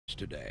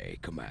yesterday,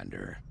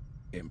 Commander.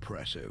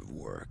 Impressive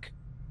work.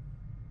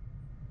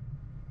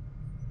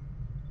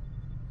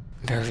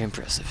 Very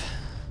impressive.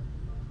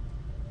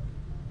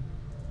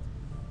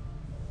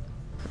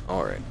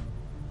 Alright.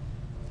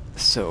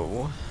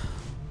 So,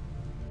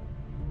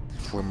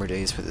 4 more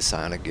days for the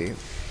Sonic Gate.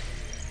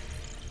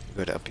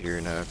 Go up here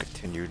and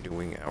continue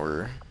doing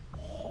our...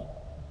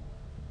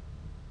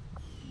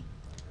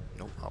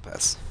 Nope, I'll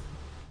pass.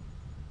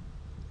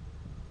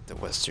 The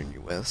Western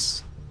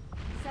U.S.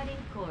 Setting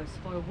course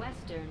for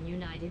Western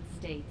United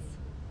States.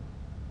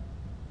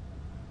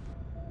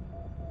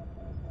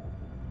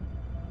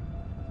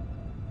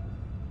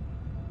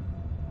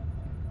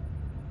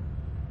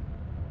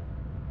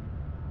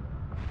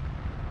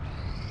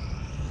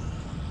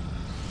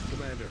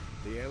 Commander,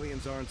 the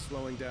aliens aren't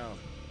slowing down.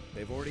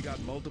 They've already got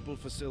multiple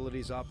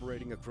facilities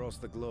operating across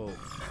the globe.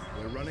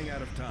 We're running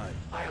out of time.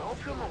 I hope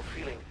you're not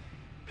feeling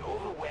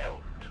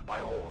overwhelmed by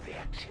all the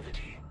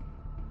activity.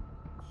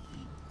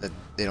 That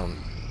they don't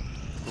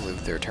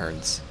live their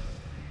turns,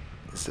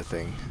 is the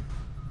thing.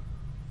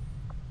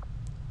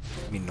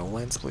 Give me no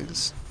lands,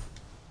 please.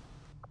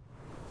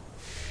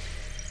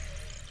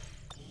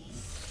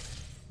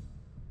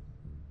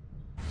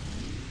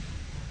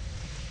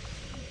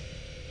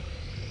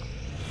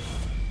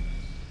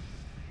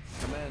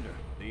 Commander,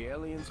 the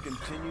aliens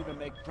continue to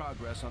make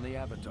progress on the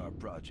Avatar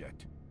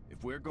project.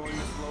 If we're going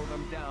to slow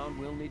them down,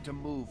 we'll need to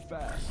move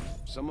fast.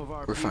 Some of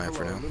our people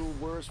are a little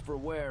worse for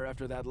wear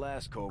after that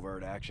last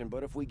covert action,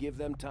 but if we give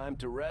them time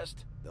to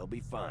rest, they'll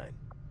be fine.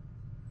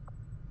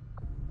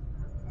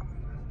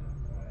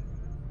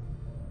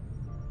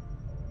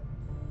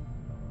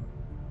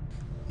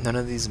 None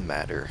of these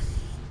matter.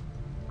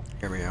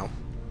 Hear me out.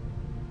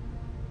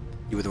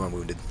 You were the one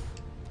wounded.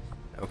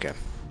 Okay.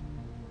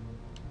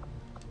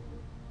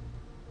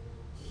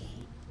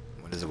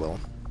 What is it, Will?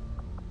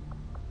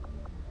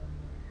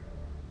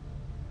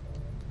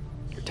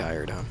 You're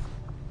tired, huh?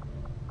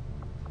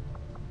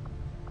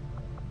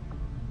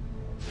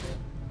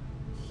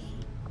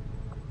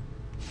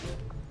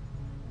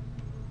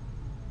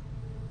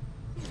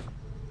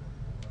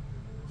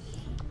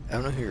 I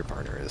don't know who your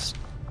partner is.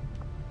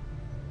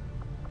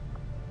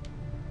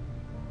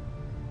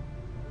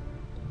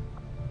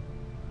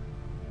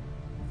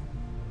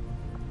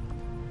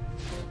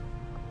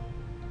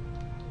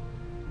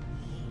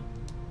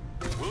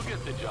 We'll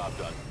get the job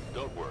done.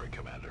 Don't worry,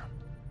 Commander.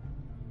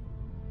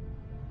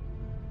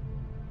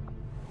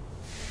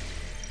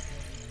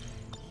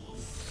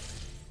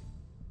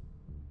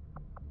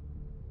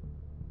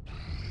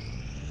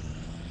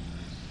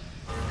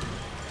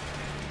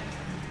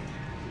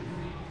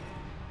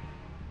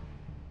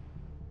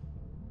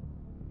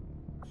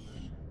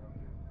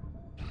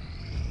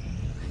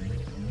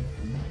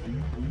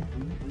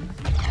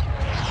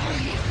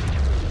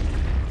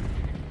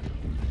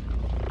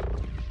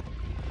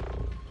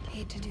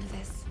 Hate to do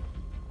this,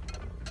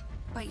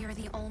 but you're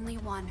the only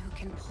one who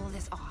can pull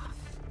this off.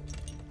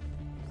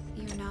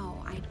 You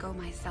know I'd go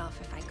myself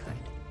if I could.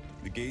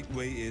 The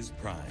gateway is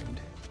primed.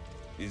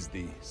 Is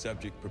the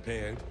subject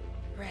prepared?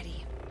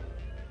 Ready.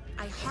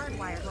 I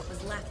hardwired what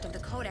was left of the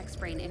Codex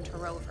brain into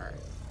Rover.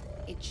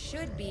 It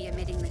should be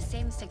emitting the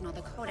same signal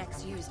the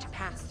Codex used to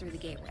pass through the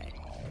gateway.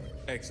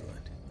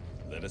 Excellent.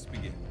 Let us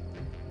begin.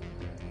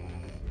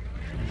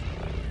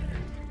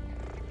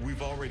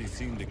 We've already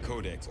seen the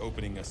Codex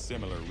opening a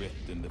similar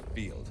rift in the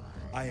field.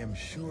 I am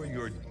sure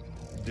your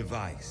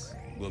device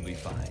will be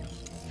fine.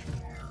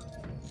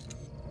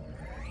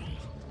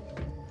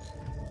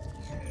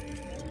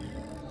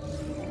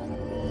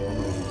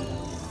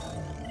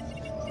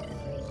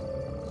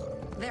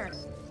 There.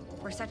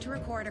 We're set to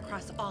record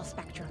across all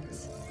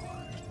spectrums.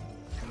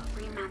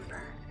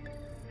 Remember,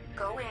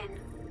 go in,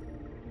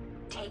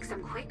 take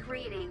some quick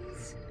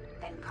readings,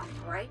 then come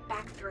right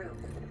back through.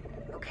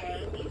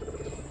 Okay?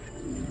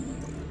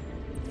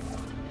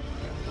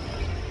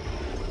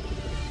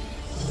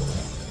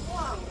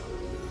 Whoa!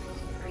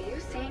 Are you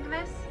seeing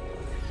this?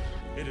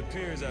 It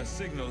appears our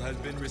signal has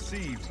been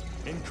received.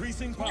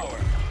 Increasing power.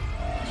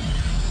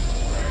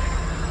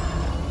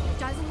 It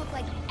doesn't look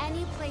like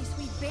any place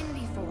we've been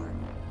before.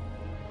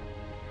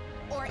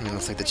 Or I mean,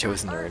 it's like the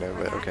chosen narrative,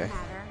 but okay.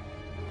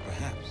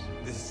 Perhaps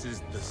this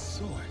is the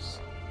source.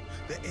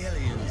 The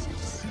aliens'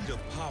 seat of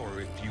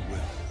power, if you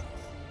will.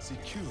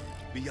 Secured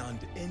beyond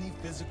any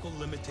physical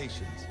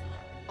limitations.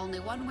 Only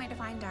one way to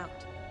find out.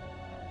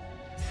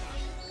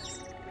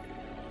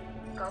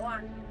 Go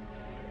on.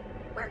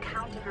 We're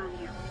counting on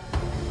you.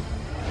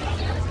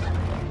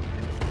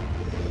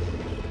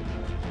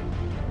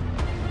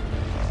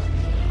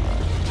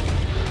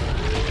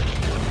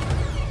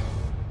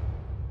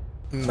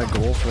 My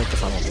goal for like the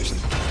final mission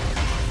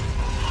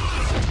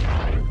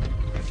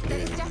That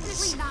is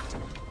definitely not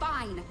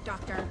fine,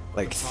 Doctor.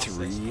 like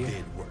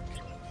 3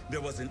 There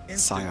was an Psi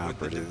instant where the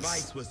operatives,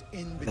 device was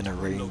in then a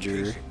between ranger,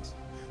 locations.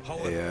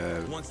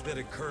 However, once that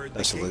occurred,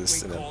 the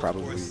specialist, gateway and then called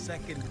for probably a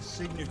second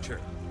signature,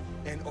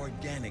 an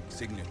organic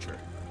signature.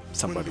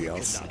 somebody When we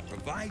else. could not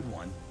provide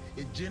one,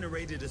 it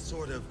generated a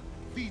sort of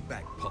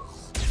feedback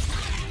pulse.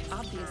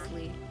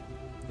 Obviously.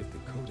 If the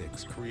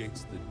codex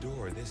creates the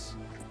door, this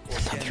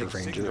Not your organic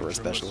ranger or a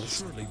signature must specialist.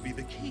 surely be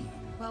the key.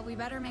 Well, we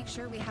better make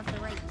sure we have the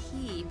right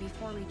key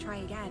before we try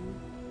again.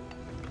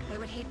 I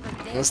would hate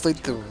for this Let's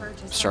like to the occur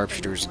to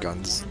sharpshooter's something more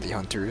guns, the than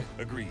hunter.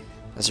 Agreed.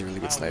 That's a really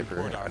good I'll sniper.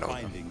 report I our know.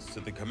 findings to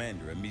the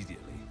commander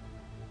immediately.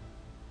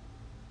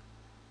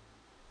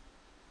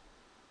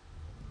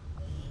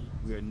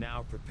 We are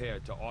now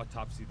prepared to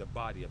autopsy the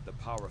body of the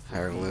powerful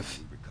Hieroglyph.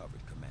 being we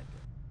recovered, Commander.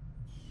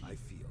 I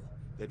feel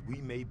that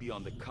we may be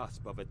on the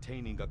cusp of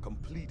attaining a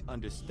complete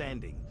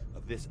understanding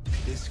of this.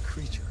 This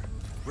creature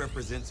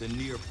represents a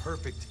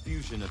near-perfect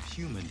fusion of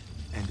human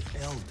and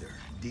elder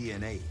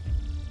DNA.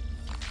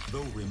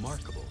 Though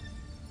remarkable,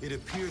 it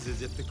appears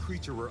as if the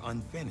creature were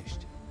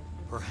unfinished.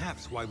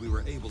 Perhaps why we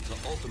were able to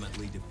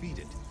ultimately defeat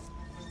it.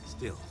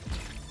 Still,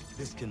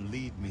 this can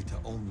lead me to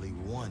only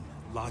one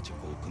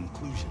logical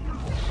conclusion.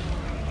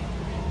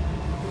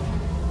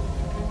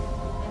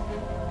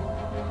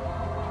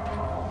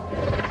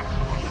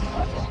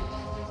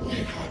 We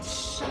had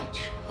such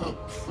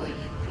hope for you.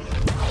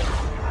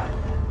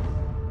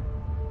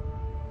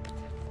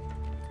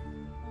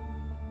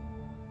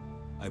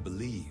 I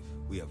believe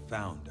we have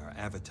found our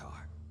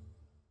avatar.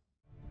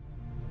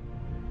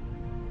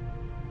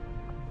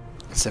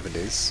 7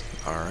 days.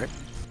 Alright.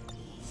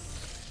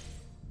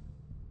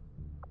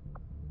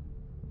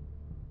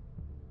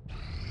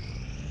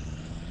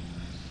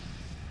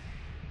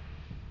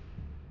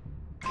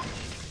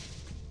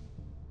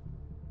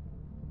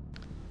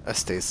 A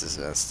stasis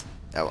vest.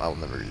 I'll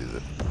never use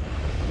it.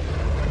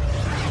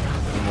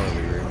 No more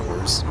Lyrium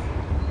cores.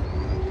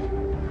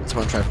 That's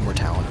why I'm trying for more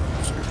talent.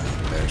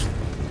 There's.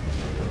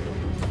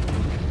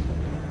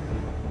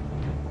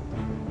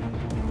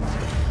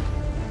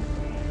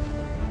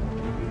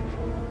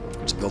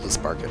 Just build a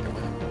spark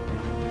anyway.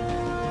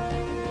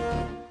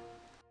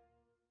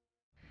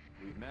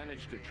 We've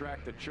managed to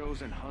track the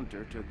chosen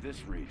hunter to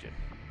this region.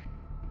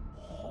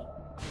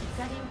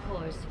 Setting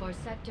course for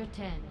Sector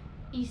 10,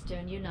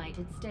 Eastern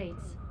United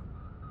States.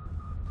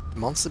 The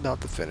month's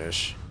about to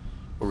finish.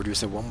 We'll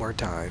reduce it one more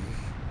time.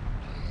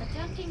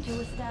 Attempting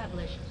to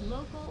establish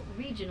local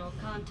regional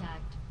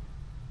contact.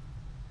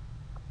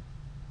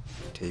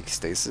 Take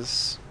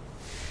stasis.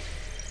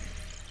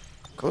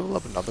 Could level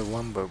up another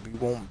one, but we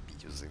won't be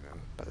using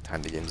them by the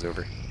time the game's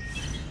over.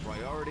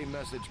 Priority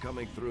message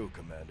coming through,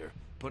 Commander.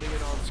 Putting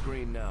it on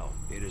screen now.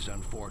 It is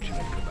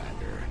unfortunate,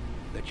 Commander,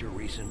 that your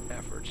recent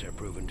efforts have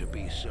proven to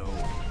be so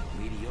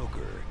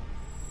mediocre.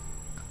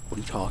 What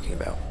are you talking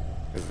about?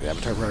 Is the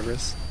avatar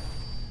progress?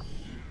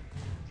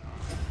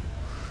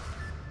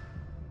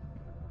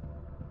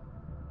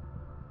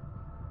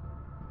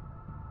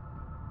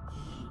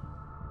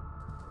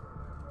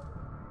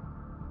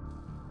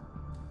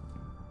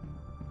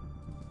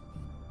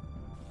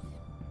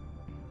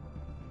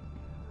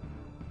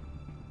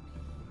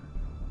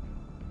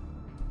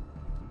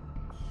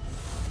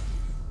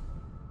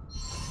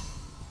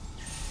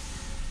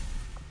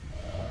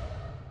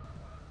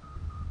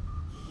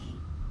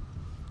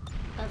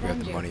 We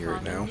have the money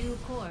right now.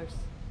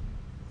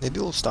 Maybe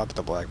we'll stop at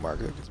the black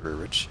market because we're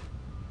rich.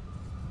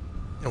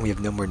 And we have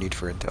no more need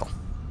for intel.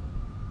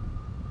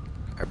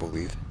 I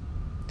believe.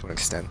 To an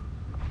extent.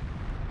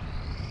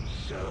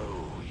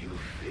 So, you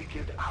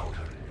figured out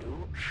a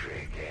new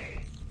trick, eh?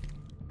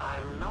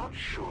 I'm not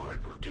sure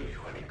it will do you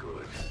any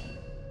good.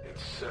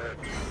 It's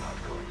certainly not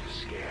going to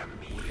scare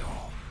me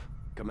off.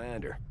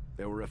 Commander,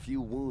 there were a few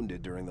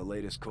wounded during the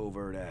latest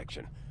covert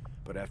action,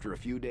 but after a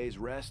few days'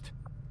 rest,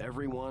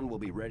 everyone will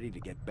be ready to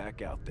get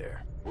back out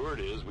there.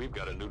 Word is we've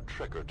got a new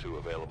trick or two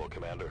available,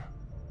 Commander.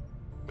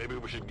 Maybe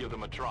we should give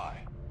them a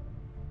try.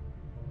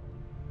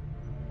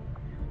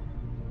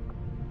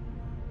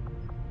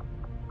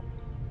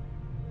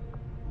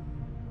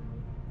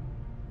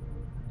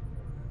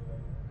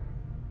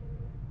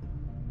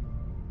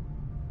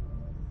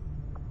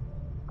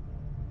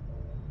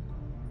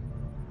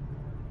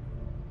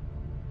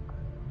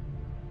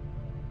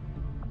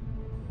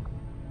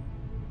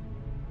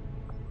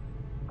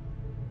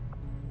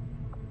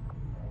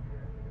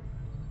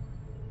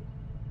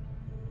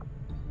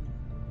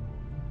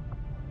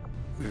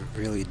 We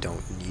really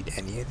don't need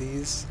any of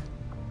these.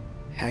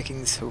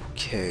 Hacking's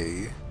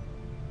okay.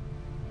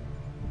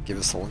 Give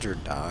a soldier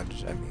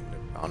dodge. I mean,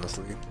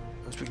 honestly,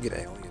 unless we can get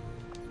alien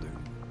loot.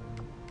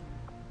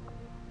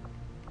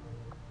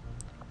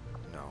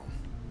 No.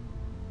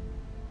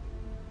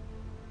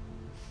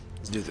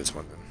 Let's do this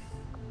one then.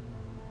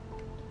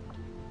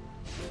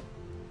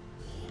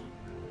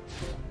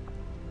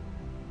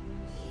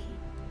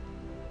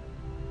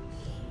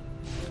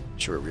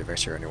 Sure, we have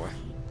extra anyway.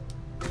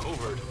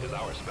 Covert is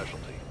our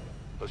specialty.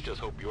 Let's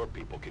just hope your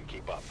people can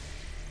keep up.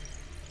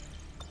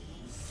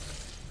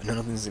 None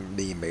of things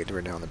being made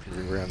right now on the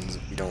proving grounds.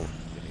 We don't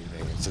get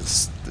anything. It's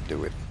just to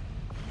do it.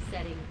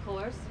 Setting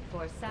course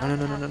for South No.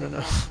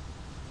 Africa.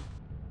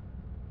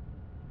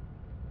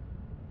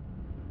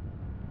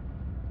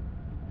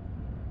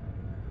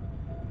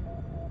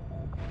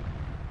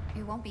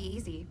 It won't be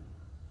easy,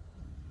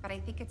 but I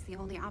think it's the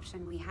only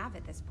option we have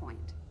at this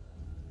point.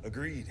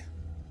 Agreed.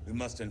 We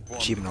must inform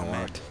the Achievement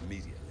commander unlocked.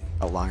 immediately.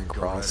 A line Go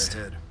crossed.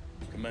 right ahead.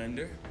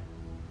 Commander?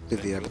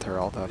 Did the Avatar The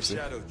autopsy.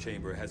 Shadow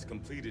Chamber has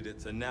completed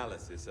its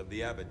analysis of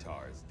the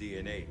Avatar's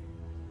DNA.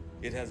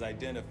 It has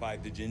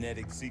identified the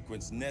genetic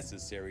sequence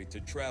necessary to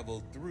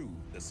travel through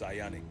the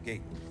Psionic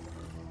Gate.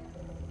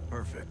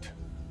 Perfect.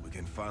 We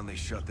can finally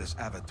shut this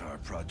Avatar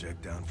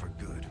project down for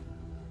good.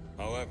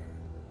 However,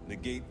 the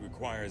gate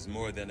requires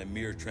more than a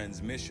mere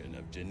transmission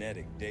of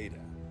genetic data.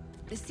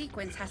 The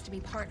sequence has to be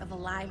part of a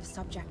live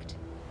subject.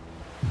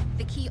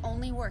 The key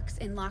only works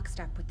in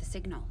lockstep with the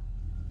signal.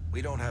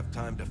 We don't have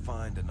time to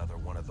find another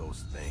one of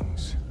those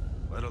things,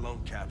 let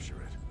alone capture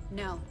it.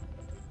 No.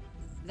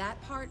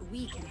 That part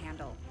we can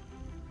handle.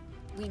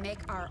 We make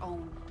our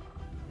own.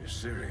 You're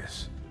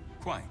serious?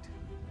 Quite.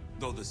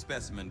 Though the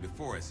specimen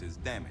before us is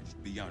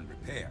damaged beyond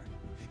repair,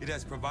 it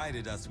has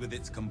provided us with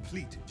its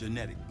complete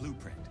genetic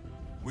blueprint.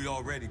 We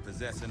already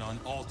possess an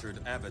unaltered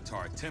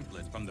Avatar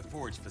template from the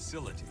Forge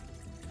facility.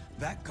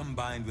 That,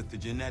 combined with the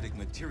genetic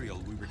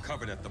material we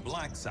recovered at the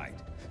Black Site,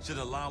 should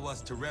allow us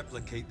to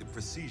replicate the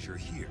procedure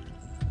here.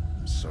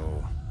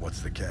 So,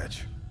 what's the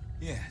catch?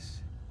 Yes,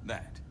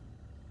 that.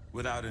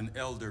 Without an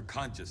Elder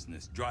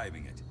consciousness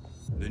driving it,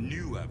 the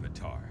new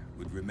Avatar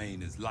would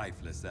remain as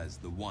lifeless as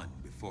the one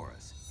before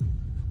us.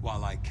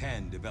 While I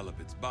can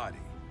develop its body,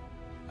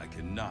 I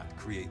cannot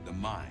create the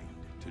mind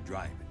to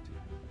drive it.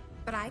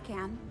 But I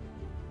can.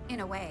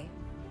 In a way.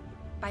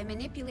 By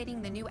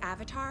manipulating the new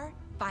Avatar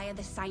via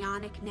the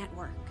psionic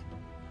network.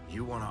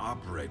 You want to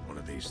operate one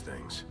of these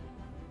things?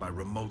 By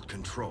remote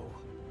control?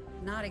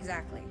 Not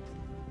exactly.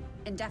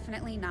 And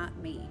definitely not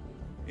me.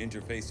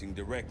 Interfacing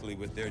directly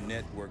with their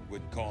network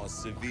would cause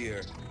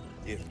severe,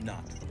 if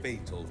not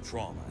fatal,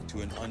 trauma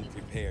to an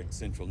unprepared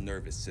central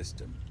nervous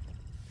system.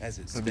 As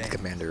it That'd be the stands,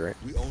 commander, right?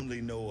 we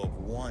only know of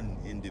one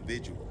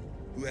individual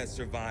who has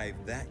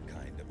survived that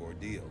kind of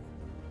ordeal.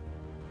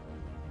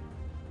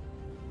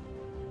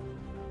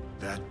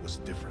 That was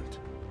different.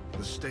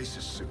 The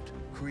stasis suit.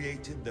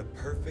 Created the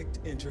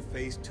perfect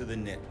interface to the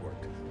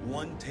network,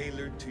 one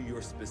tailored to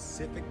your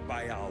specific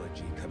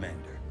biology,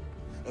 Commander.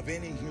 Of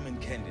any human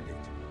candidate,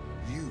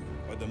 you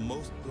are the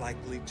most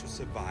likely to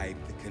survive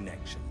the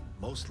connection.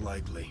 Most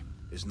likely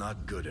is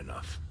not good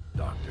enough,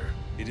 Doctor.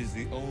 It is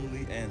the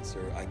only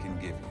answer I can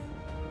give you,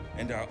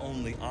 and our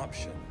only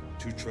option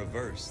to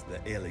traverse the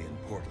alien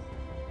portal.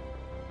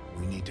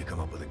 We need to come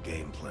up with a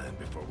game plan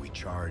before we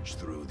charge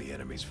through the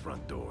enemy's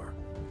front door.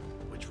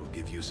 Which will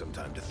give you some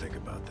time to think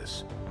about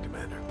this,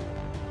 Commander.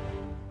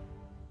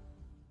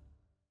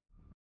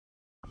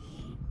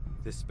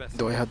 This specimen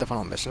Do I have the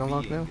final mission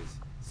unlocked now? is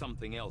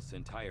something else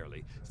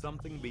entirely,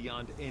 something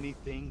beyond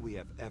anything we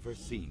have ever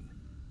seen.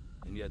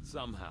 And yet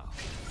somehow,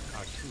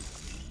 our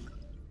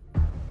two.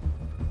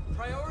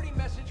 Priority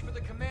message for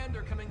the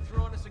commander coming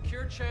through on a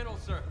secure channel,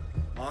 sir.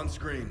 On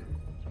screen.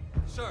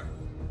 Sir,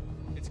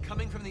 it's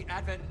coming from the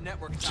Advent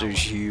Network It's a tower.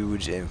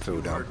 huge info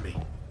You dump. heard me.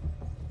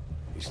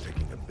 He's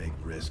taking a big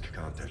risk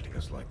contacting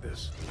us like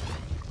this.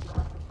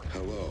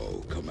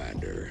 Hello,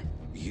 Commander.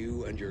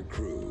 You and your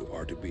crew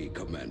are to be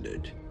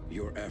commended.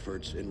 Your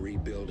efforts in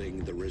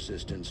rebuilding the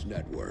Resistance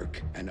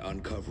network and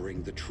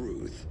uncovering the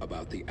truth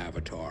about the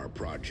Avatar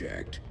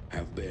project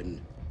have been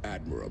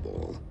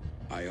admirable.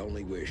 I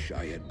only wish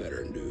I had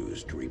better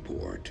news to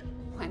report.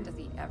 When does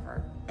he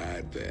ever?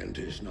 Advent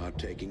is not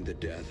taking the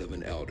death of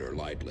an Elder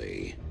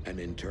lightly, and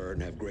in turn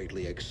have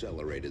greatly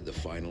accelerated the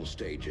final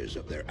stages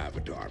of their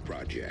Avatar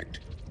project.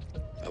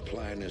 A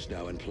plan is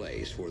now in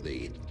place for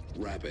the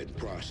rapid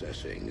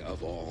processing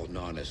of all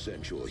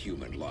non-essential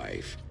human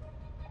life.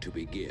 To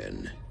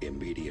begin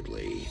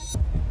immediately.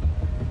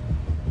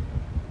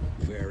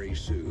 Very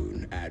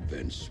soon,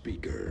 Advent's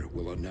speaker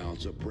will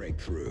announce a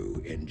breakthrough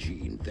in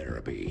gene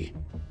therapy.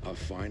 A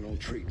final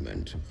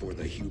treatment for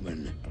the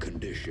human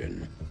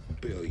condition.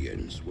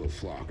 Billions will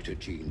flock to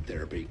gene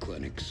therapy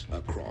clinics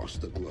across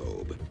the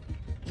globe.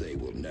 They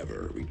will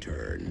never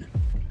return.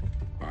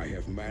 I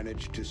have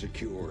managed to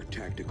secure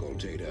tactical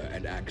data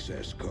and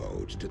access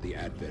codes to the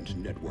Advent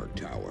Network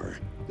Tower.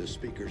 The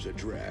speaker's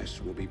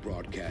address will be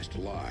broadcast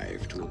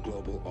live to a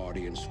global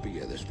audience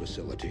via this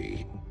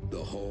facility.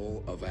 The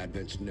whole of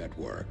Advent's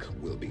network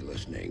will be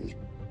listening.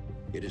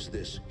 It is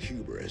this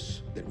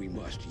hubris that we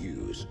must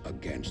use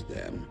against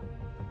them.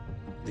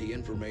 The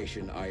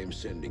information I am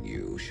sending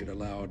you should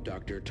allow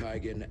Dr.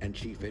 Taigen and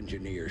Chief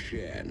Engineer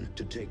Shen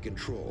to take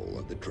control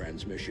of the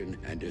transmission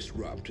and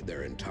disrupt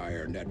their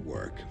entire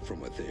network from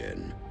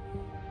within.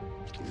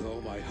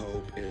 Though my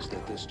hope is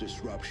that this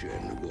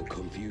disruption will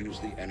confuse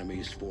the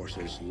enemy's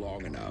forces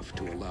long enough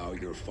to allow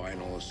your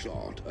final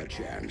assault a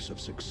chance of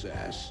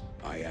success,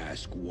 I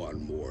ask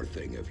one more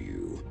thing of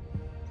you.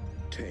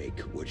 Take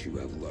what you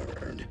have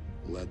learned.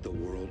 Let the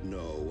world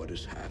know what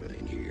is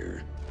happening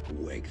here.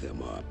 Wake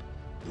them up.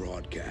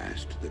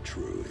 Broadcast the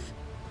truth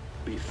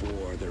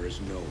before there is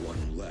no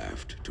one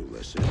left to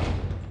listen.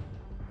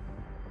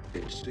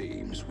 It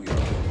seems we are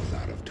both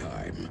out of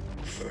time.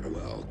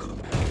 Farewell,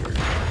 Commander.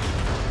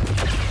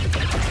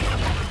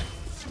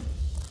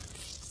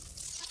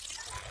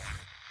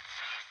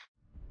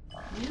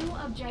 New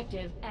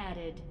objective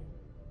added.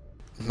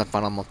 My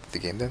final month of the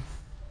game then?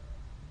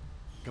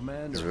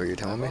 Commander, Is what you're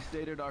telling me? I've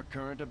updated our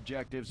current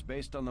objectives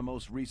based on the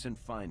most recent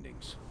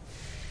findings.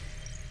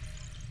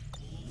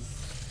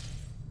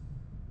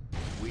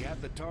 We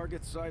have the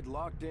target site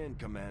locked in,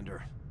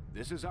 Commander.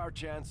 This is our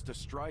chance to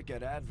strike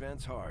at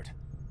Advent's heart.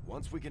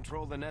 Once we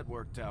control the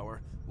network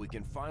tower, we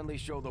can finally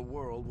show the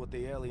world what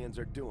the aliens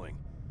are doing.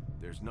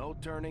 There's no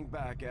turning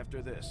back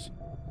after this.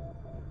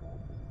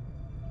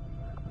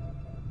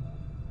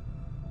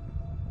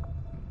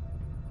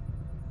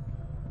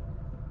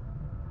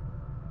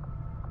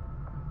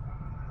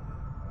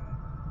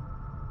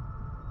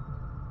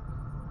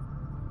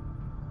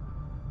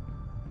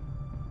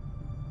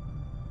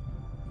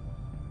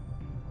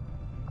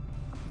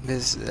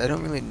 I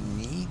don't really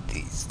need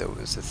these though,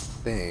 is the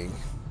thing.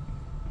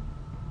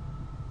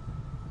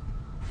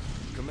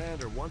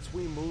 Commander, once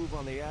we move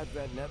on the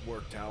Advent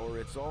network tower,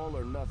 it's all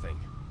or nothing.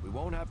 We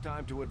won't have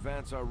time to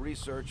advance our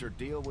research or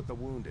deal with the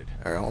wounded.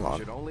 Alright, hold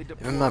on.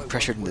 If I'm not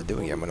pressured into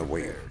doing it, I'm gonna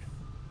wait.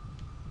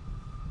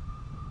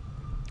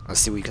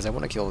 Let's see, because I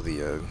want to kill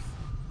the,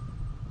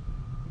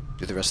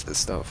 do the rest of this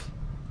stuff.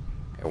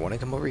 I want to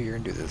come over here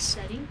and do this.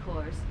 Setting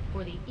course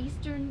for the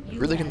Eastern US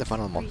Really in the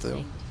final month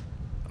though. precinct.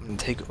 I'm gonna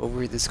take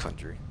over this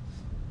country,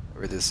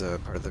 or this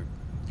part of the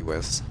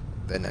U.S.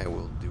 Then I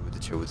will do the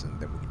Chosen.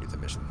 Then we can do the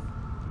mission.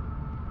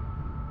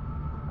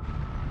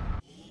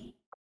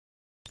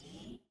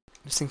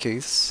 Just in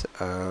case,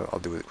 I'll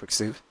do a quick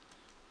save.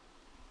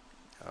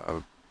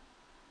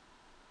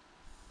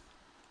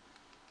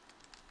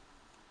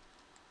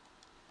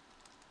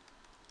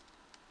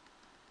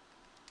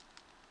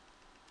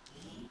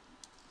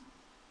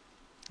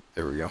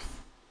 There we go.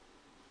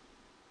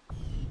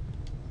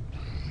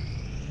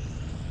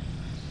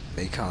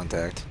 Make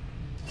contact.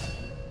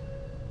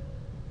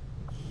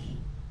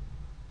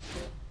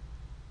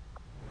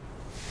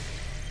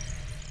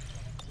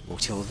 We'll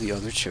kill the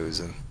other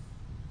Chosen.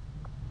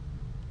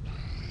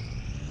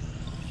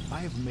 I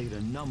have made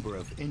a number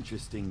of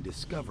interesting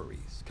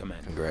discoveries,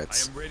 Commander.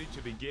 Congrats. I am ready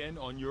to begin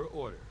on your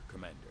order,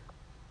 Commander.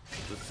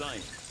 The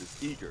science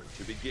is eager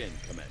to begin,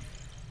 Commander.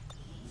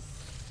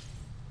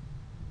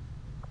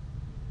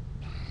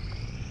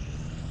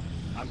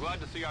 I'm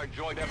glad to see our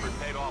joint effort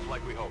paid off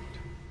like we hoped.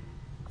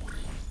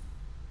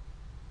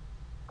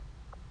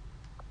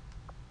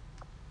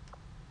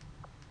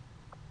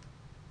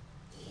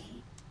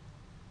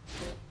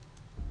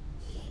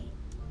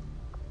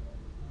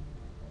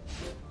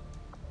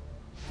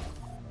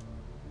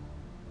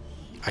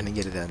 I didn't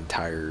get an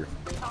entire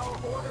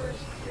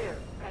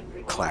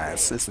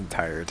class this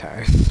entire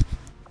time.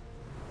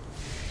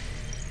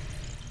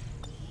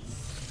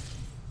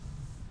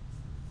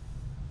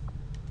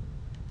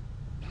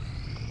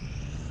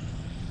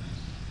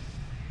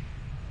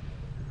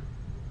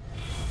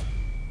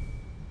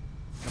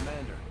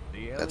 Commander,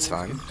 the That's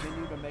aliens fine.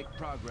 continue to make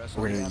progress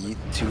We're on gonna the eat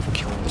 2 for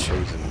killing the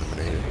Chosen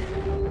eliminated.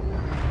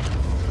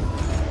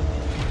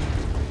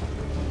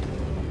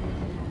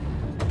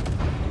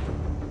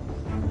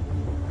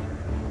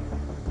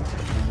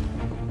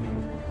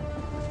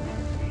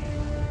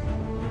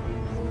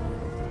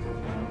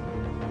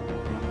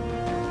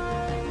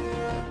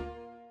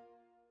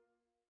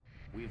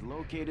 We've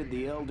located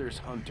the Elder's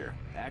Hunter,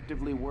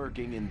 actively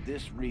working in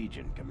this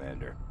region,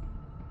 Commander.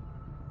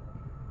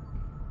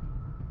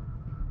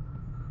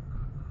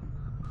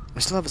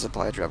 We still have a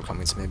supply drop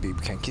coming, so maybe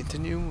we can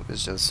continue.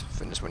 It's just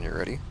finish when you're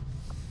ready.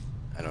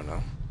 I don't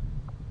know.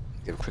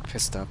 Give a quick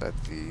pit stop at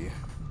the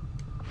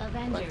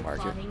Avenger black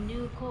market. plotting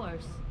new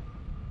course.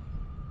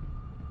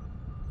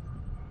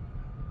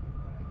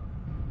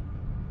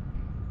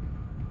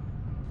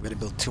 We gotta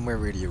build 2 more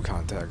radio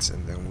contacts,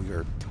 and then we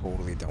are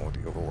totally done with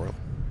the overworld.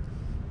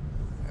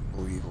 I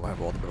believe we'll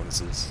have all the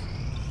bonuses.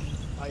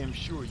 I am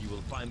sure you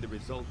will find the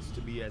results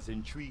to be as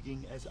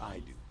intriguing as I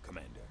do,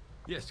 Commander.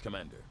 Yes,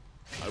 Commander.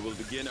 I will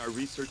begin our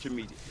research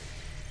immediately.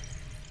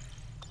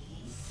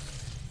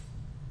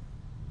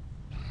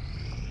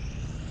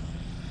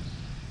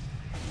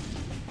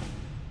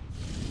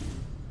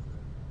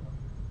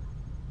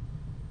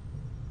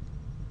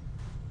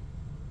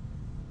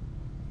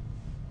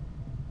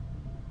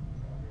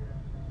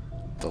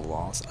 The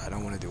loss? I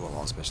don't want to do a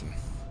loss mission.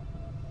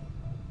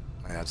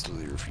 I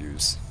absolutely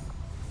refuse.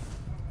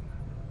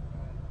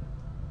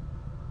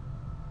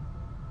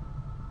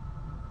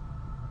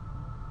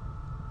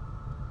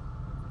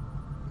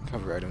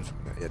 Cover items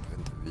from the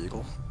Advent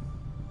vehicle.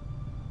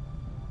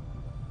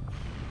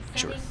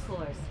 Sure. Setting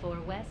course for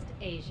West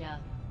Asia.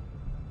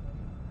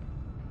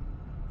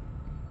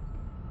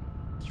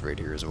 It's right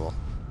here as well.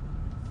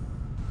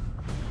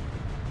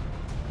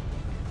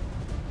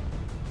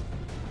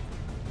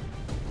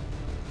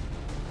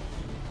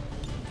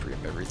 Free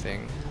up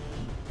everything.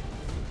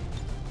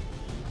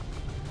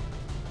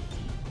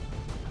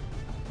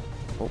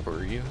 What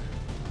were you?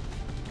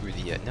 You were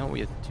the no,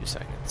 we had 2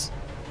 seconds.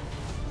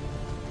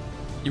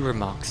 You were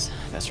Mox.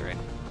 That's right.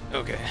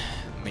 Okay.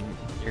 I mean,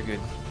 you're good.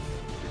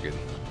 You're good.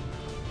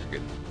 You're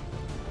good.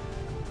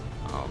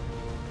 I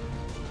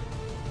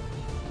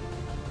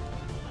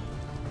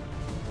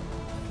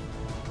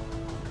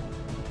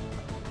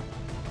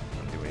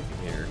don't do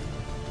anything here.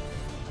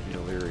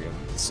 Delirium.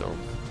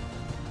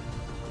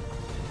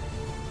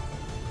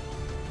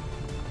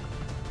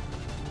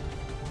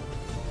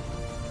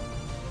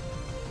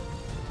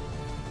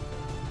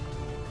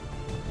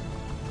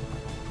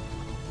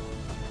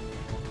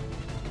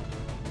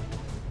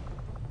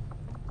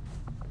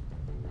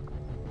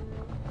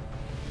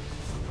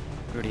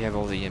 We already have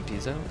all the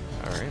EMPs out.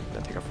 Alright,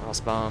 then take a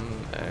frost bomb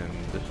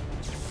and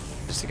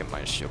just take a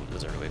mine shield,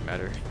 doesn't really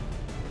matter.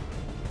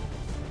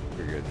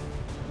 We're good.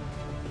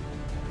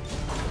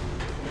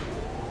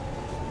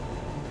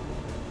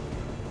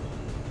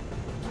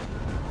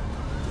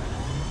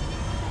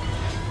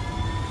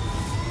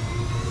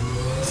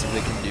 See what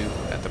they can do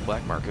at the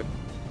black market.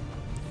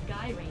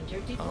 Sky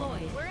Ranger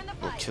deployed.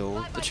 We'll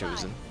kill the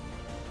Chosen,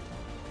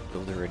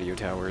 build the radio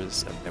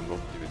towers, and then we'll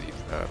do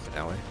the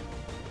finale.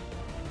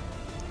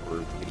 Or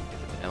the beginning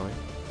of the finale.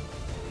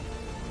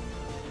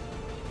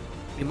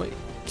 We might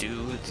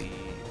do the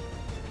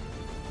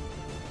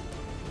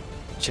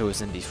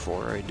Chosen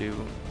before I do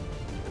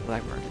the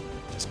black market,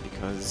 just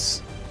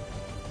because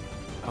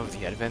of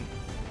the Advent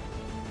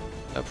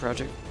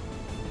project,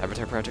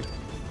 Avatar project.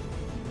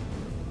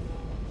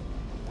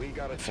 We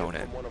got a tip Phone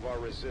from it. one of our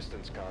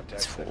resistance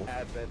contacts It's that full.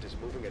 Advent is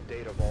moving a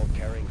data vault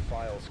carrying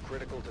files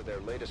critical to their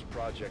latest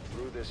project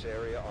through this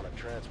area on a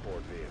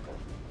transport vehicle.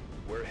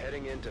 We're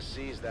heading in to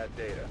seize that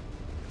data.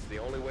 It's the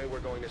only way we're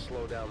going to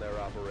slow down their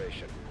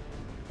operation.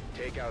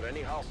 Take out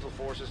any hostile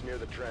forces near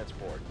the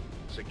transport,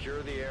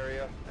 secure the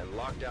area, and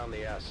lock down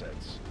the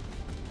assets.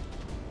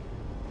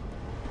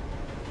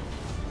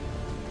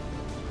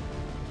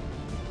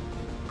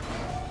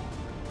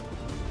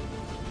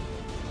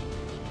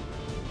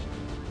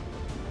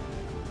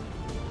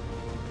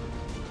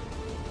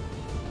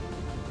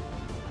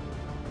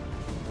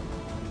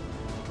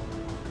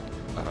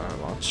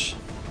 Launch.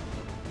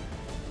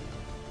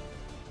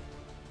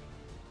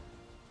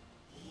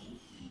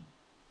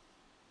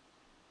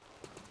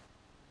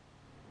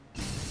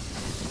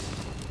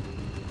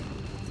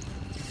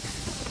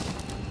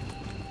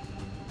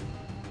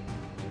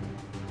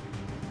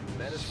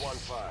 Menace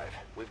 1-5,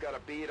 we've got a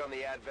bead on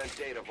the Advent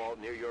data vault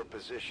near your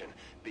position.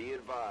 Be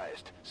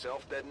advised,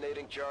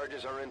 self-detonating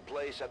charges are in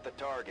place at the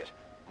target.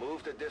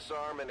 Move to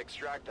disarm and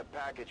extract the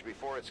package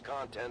before its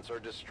contents are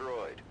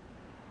destroyed.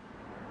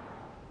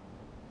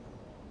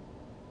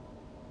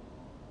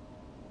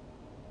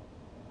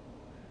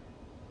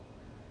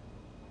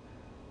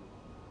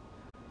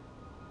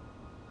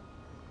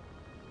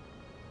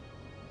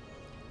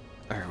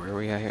 Alright, where are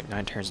we at here?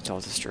 9 turns until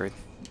it's destroyed.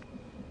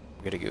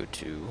 We gotta go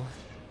to...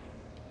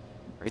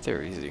 right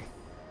there, easy.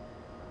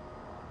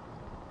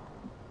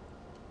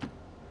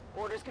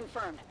 Orders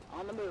confirmed.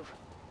 On the move.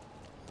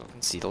 Well,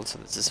 concealed, so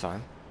this is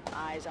fine.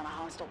 Eyes on a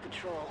hostile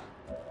patrol.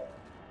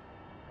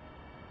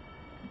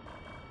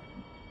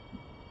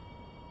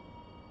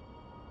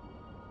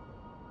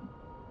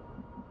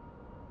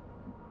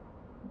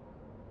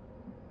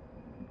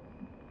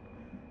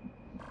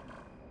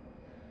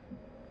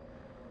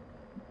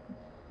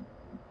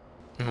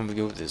 And we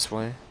go this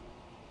way,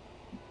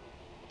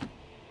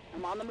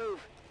 I'm on the move.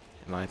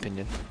 in my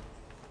opinion.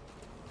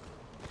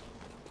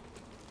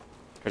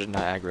 Try to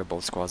not aggro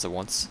both squads at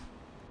once.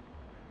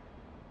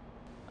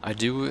 I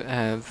do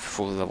have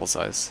full level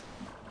size.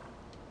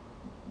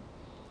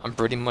 I'm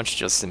pretty much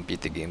just in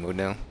beat the game mode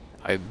now.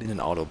 I've been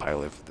in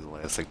autopilot for the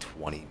last like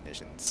 20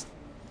 missions.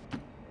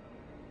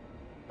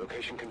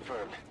 Location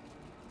confirmed.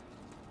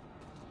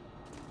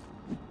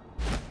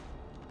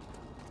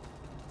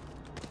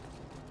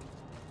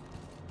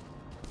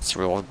 So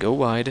we'll go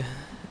wide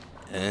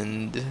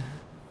and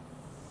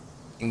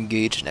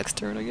engage next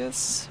turn, I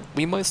guess.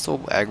 We might still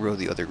aggro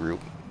the other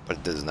group, but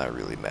it does not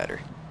really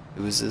matter.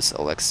 Who is this?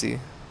 Alexi?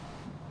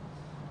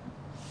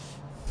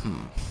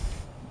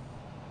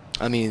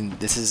 I mean,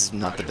 this is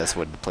not the best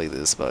way to play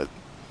this, but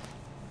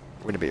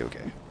we're gonna be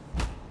okay.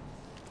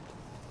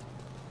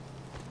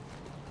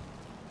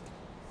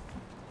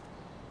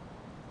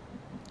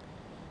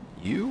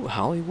 You,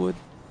 Hollywood?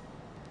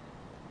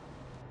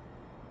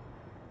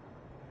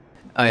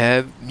 I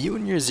have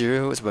Mutant Year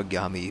Zero is what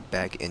got me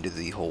back into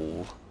the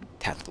whole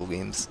tactical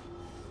games.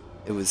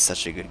 It was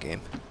such a good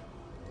game.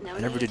 No I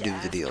never need did to do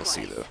the ask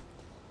DLC twice. though.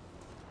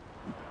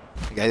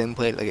 Like, I didn't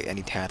play like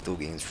any tactical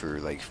games for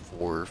like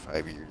 4 or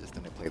 5 years.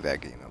 Then I played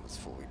that game. I was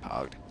fully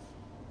pogged.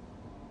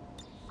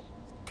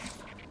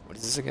 What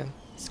is this again?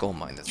 Skull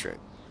Mine. That's right.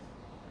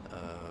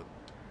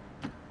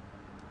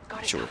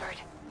 Got it Sure. covered.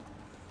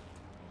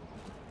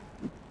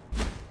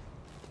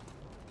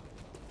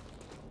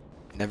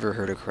 Never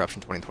heard of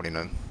Corruption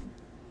 2029.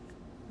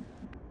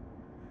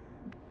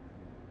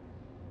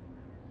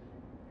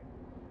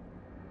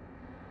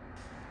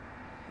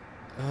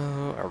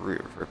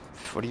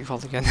 What are you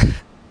called again?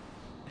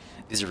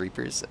 These are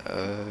Reapers.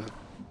 I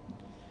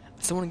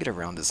still want to get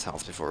around this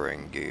house before I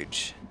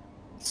engage.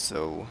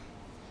 So,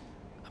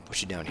 I'll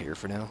push you down here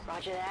for now.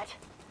 Roger that.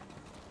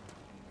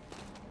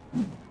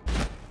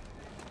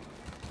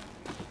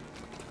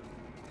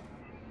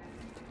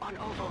 On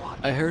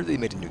Overwatch. I heard they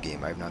made a new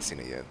game. I have not seen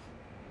it yet.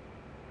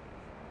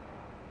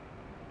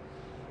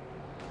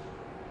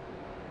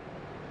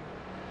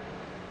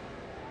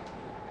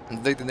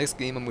 And the next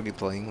game I'm going to be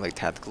playing, like,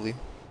 tactically,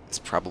 is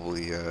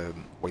probably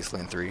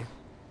Wasteland 3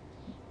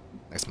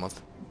 next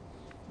month.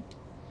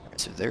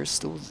 Alright, so they're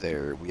still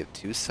there. We have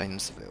 2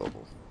 signs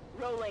available.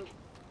 Rolling.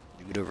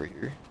 You get over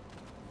here.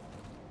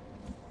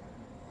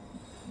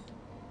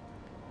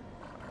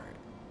 Alright.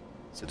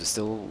 So there's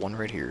still one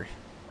right here.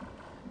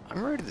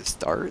 I'm ready to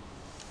start.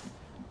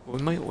 We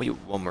might wait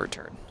one more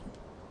turn.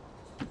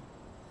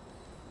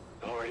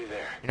 Already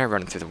there. You're not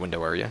running through the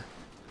window, are you?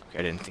 Okay,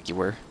 I didn't think you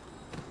were.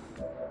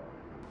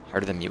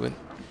 Harder than Mutant?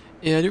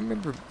 Yeah, I do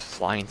remember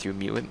flying through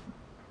Mutant.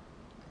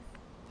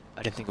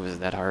 I didn't think it was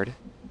that hard.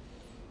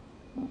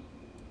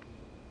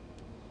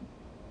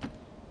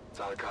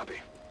 Solid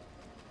copy.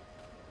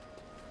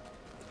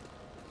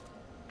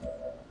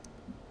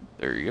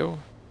 There you go.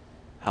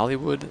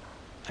 Hollywood,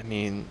 I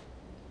mean,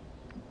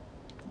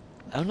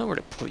 I don't know where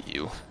to put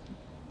you.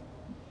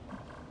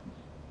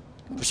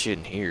 Put you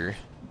in here.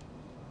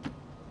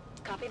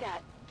 Copy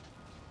that.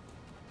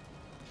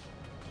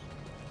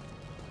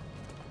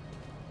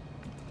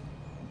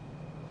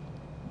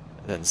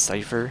 And then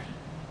Cypher,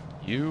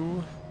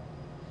 you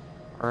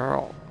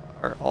are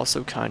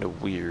also kind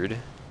of weird.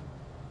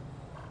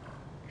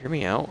 Hear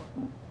me out.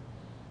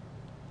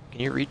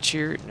 Can you reach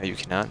here? No, you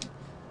cannot.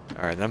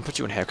 Alright, then I'll put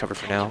you in half cover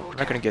for now. We're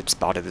not going to get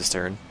spotted this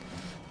turn.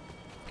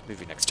 Move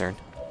you next turn.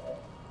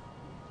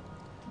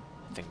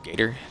 I think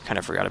Gator. Kind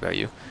of forgot about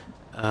you.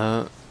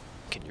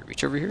 Can you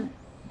reach over here?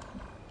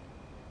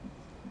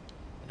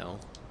 No.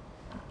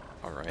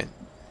 Alright.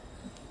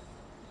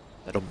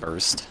 That'll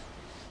burst.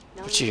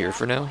 Put you here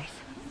for now.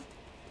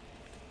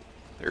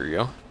 There you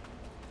go.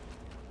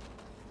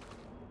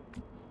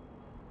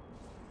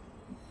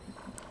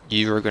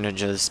 You are going to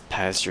just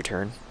pass your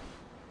turn.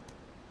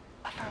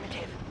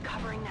 Affirmative.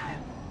 Covering now.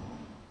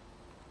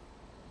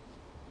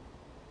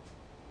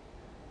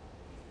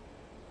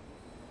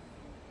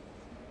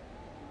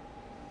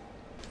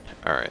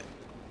 Alright.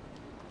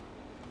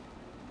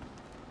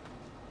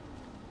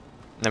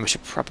 Then we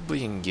should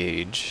probably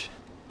engage.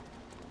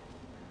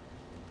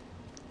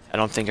 I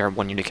don't think our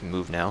one unit can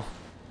move now.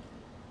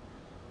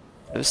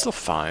 It's still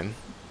fine.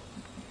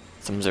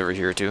 Someone's over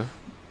here too.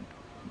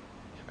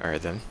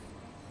 Alright then.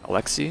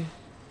 Alexi?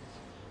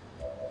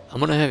 I'm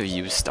gonna have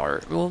you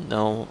start. Well,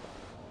 no.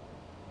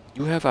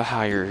 You have a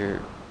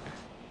higher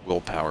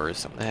willpower,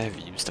 so I'm gonna have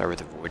you start with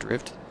the Void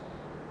Rift.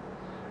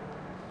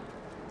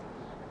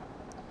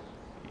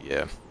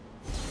 Yeah.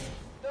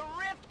 The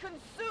rift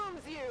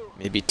consumes you.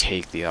 Maybe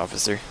take the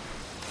officer.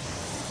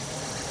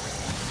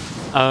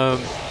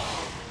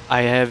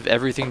 I have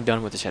everything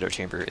done with the Shadow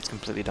Chamber. It's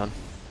completely done.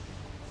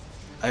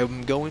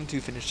 I'm going to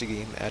finish the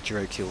game after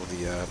I kill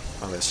the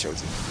my last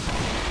chosen.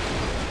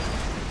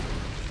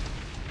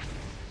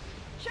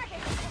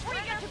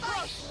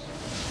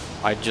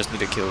 I just need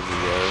to kill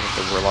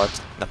the warlock,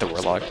 not the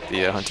warlock,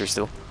 the hunter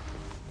still.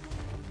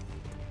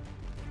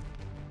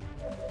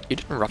 You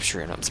didn't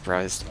rupture it, I'm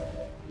surprised.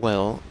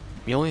 Well,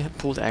 we only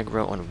pulled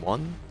aggro on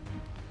one,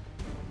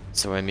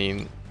 so I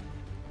mean,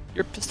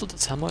 your pistol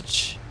does how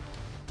much?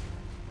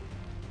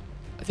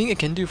 I think it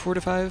can do 4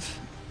 to 5.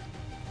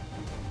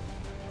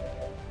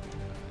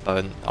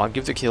 But I'll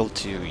give the kill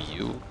to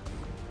you.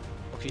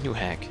 What can you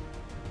hack?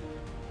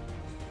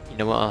 You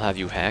know what? I'll have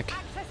you hack.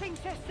 Accessing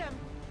system.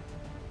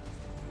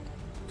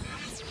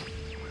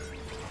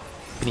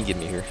 What can you give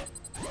me here?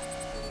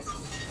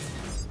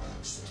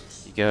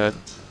 You got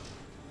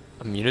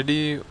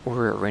immunity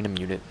or a random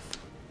unit?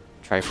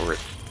 Try for it.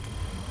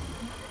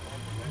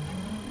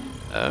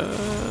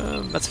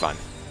 That's fine.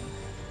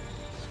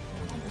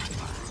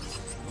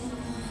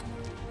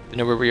 You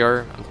know where we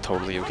are? I'm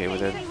totally okay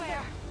with it.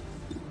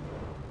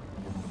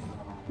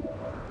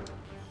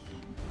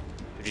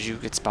 Who did you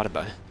get spotted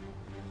by?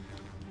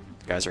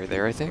 The guy's right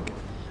there, I think.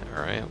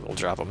 Alright, we'll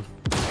drop him.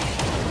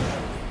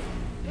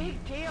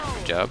 Big deal.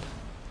 Good job.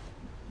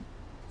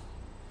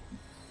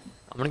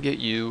 I'm gonna get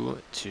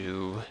you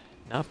to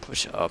not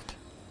push up.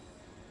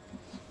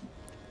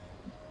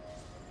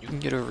 You can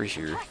get over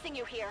here. Trusting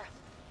you here.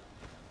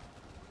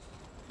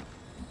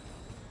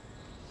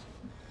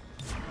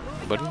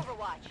 Buddy,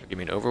 give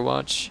me an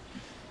Overwatch.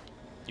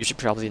 You should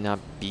probably not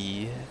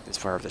be this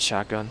far with the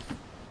shotgun.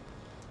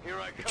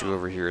 Get you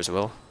over here as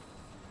well.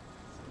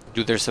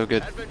 Dude, they're so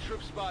good.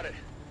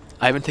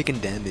 I haven't taken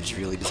damage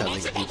really, just having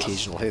like the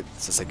occasional hit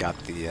since I got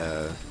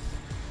the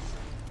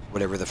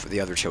whatever the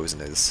other chosen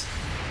is.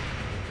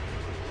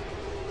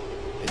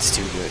 It's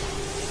too good.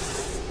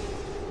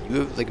 You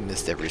have like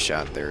missed every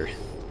shot there.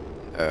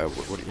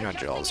 You're not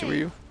jealous, who were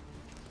you?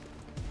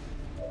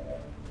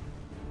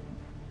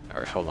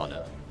 Alright, hold on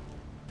now.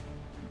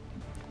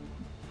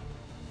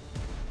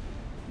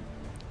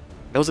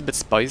 That was a bit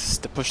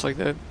spiced to push like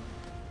that.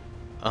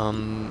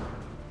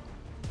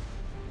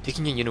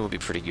 Taking a unit would be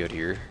pretty good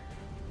here.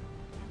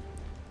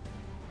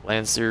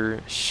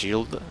 Lancer,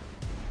 Shield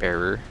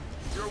Bearer.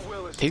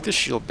 Take the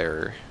Shield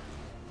Bearer.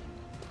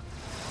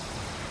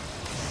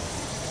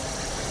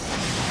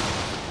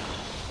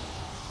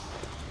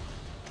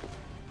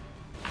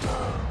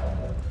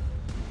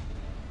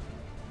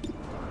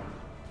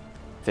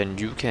 Then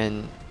you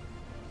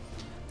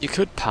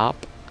could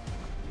pop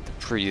the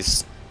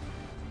Priest.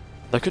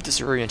 That could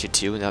disorient you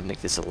too, and that would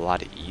make this a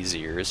lot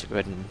easier, so go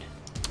ahead and...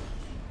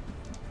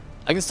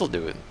 I can still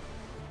do it.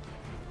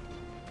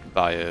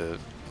 By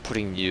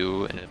putting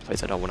you in a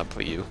place I don't want to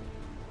put you.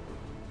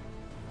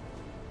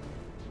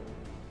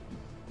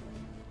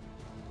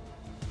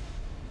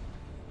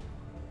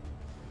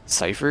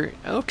 Cypher?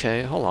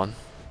 Okay, hold on.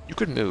 You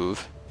could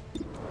move.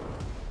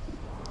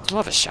 You'll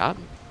have a shot.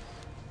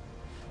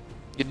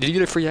 Did you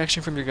get a free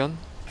action from your gun?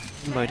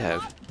 You might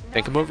have.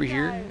 Then come over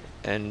here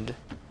and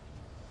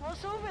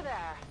What's over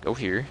there? go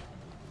here.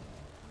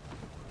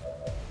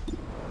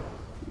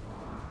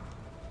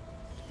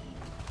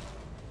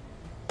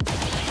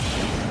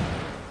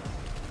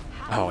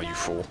 Oh, you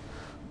fool.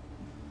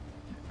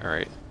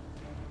 Alright.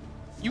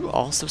 You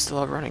also still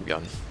have a running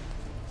gun.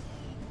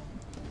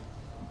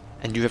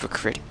 And you have a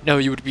crit. No,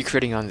 you would be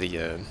critting on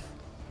the,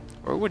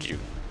 or would you?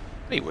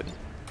 No, you wouldn't.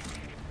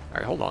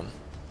 Alright, hold on.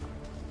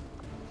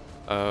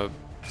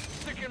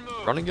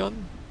 Running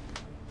gun?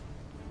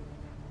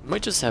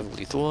 Might just have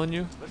lethal on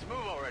you. Let's move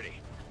already.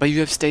 But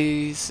you have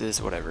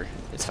stasis, whatever.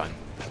 It's fine.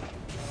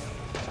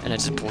 And I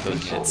just pulled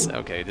those hits.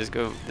 Okay, this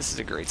is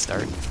a great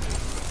start.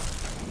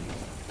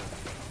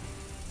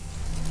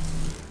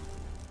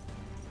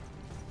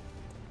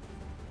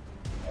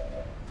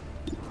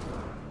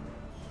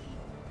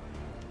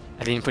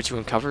 I didn't put you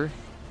in cover?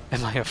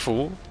 Am I a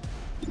fool?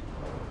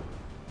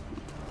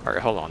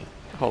 Alright, hold on.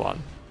 Hold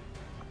on.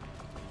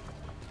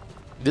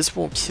 This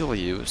won't kill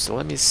you, so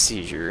let me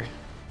see here.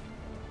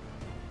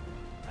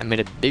 I made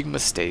a big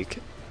mistake.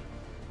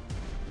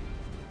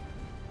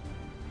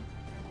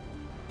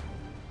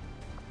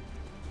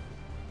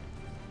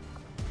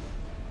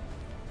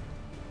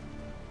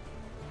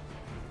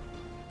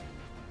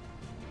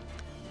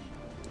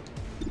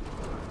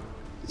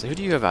 So who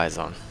do you have eyes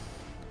on?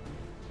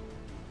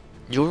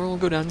 You'll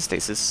go down to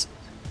stasis.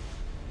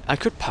 I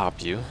could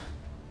pop you.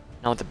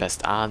 Not with the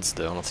best odds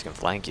though, unless I can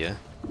flank you.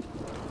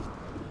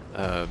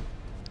 Then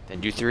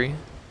you three?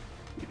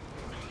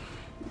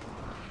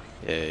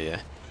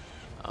 Yeah.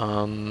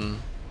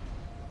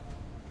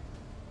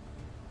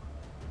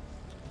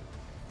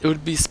 It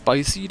would be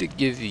spicy to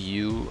give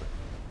you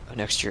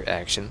an extra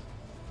action.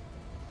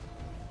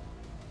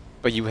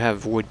 But you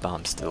have wood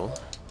bomb still.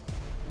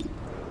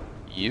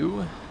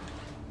 You?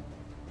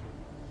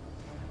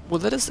 Well,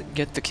 let us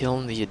get the kill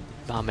on the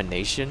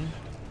abomination.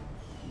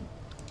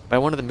 But I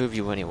wanted to move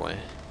you anyway.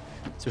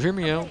 So hear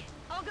me out.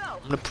 I'll go.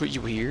 I'm gonna put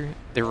you here.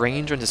 The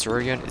range on this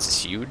gun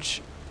is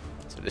huge.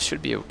 So this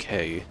should be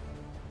okay.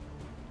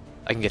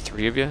 I can get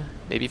 3 of you.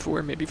 Maybe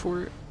 4, maybe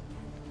 4.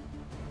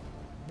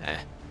 Nah.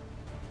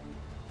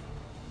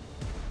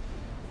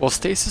 Well,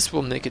 stasis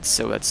will make it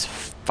so that's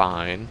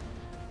fine.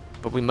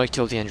 But we might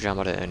kill the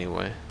Andromeda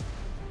anyway.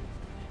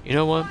 You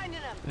know what?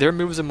 Their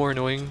moves are more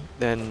annoying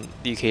than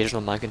the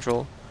occasional mind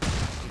control.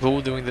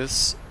 Cool doing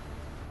this.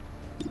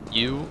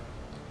 You.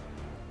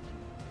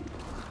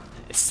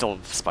 It's still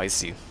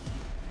spicy.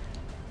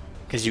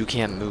 Because you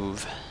can't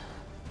move.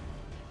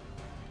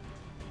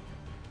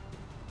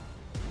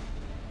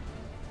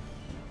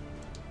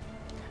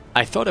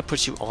 I thought I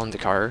put you on the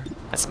car.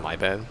 That's my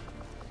bad.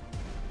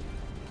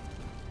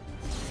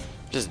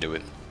 Just do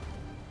it.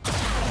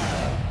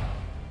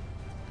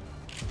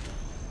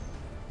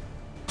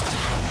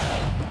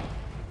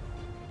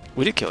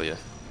 We did kill you.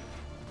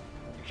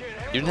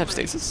 You didn't have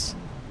stasis?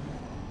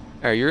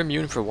 Alright, you're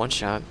immune for 1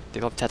 shot.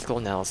 Develop tactical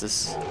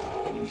analysis.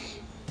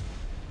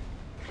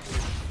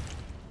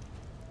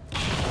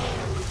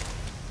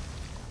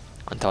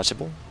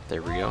 Untouchable.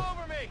 There we go.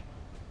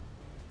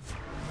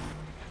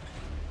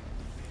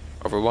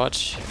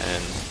 Overwatch,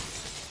 and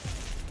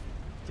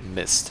you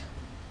missed.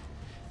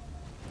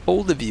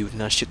 Bold of you to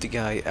not shoot the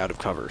guy out of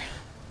cover.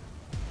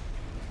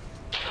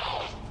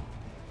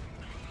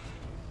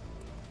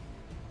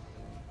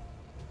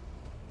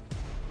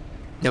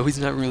 No, he's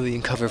not really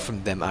in cover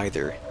from them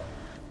either.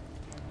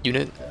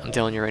 Unit, I'm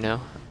telling you right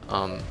now,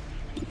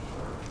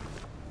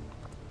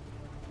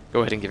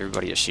 go ahead and give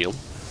everybody a shield.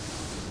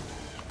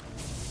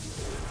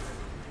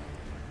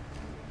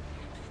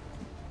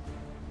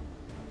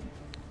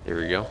 There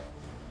we go.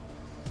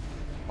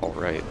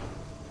 Alright.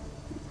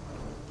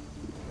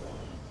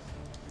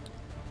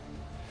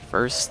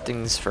 First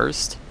things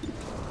first,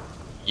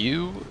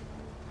 you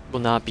will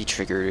not be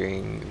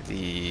triggering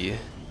the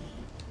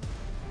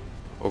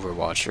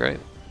Overwatch, right?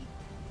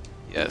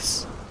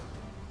 Yes.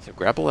 So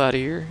grapple out of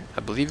here. I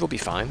believe you'll be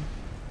fine.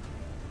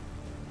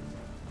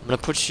 I'm gonna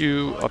put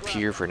you up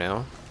here for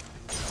now.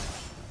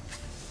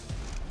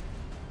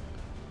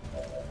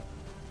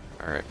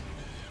 Alright.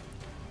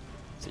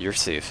 So you're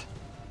safe.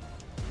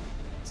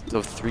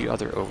 Still 3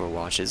 other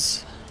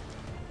Overwatches.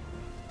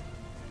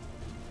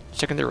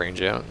 Checking their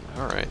range out.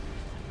 Alright.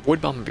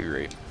 Wood bomb would be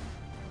great.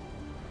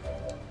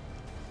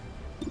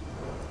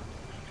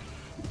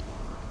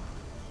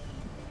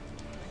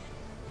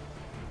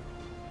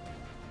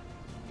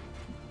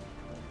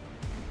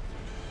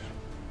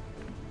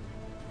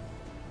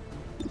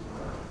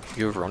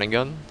 You have a running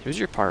gun? Who's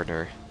your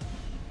partner?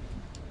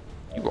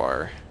 You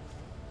are.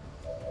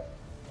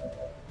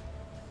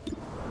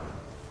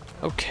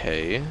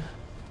 Okay.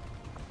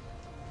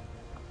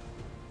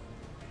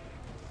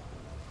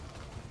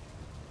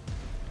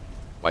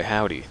 Why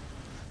howdy.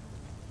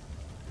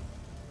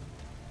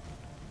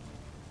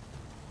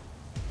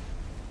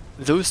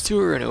 Those 2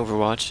 are in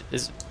Overwatch.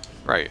 Is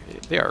right,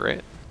 they are,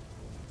 right?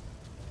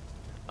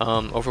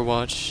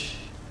 Overwatch.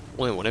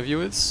 only one of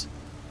you is.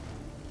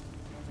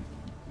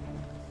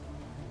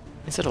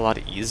 Makes it a lot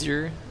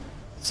easier.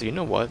 So you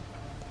know what?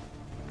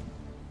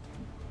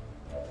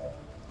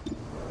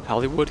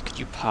 Hollywood, could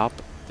you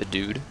pop the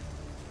dude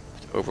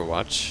with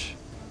Overwatch?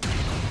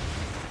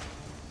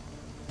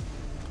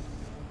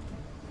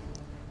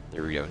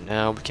 There we go.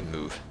 Now we can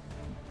move.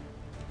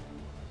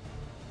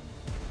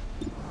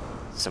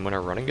 Someone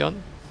a running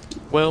gun?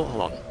 Well,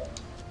 hold on.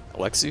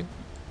 Alexi?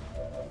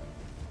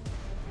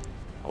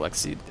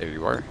 Alexi, there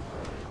you are.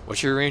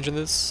 What's your range in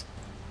this?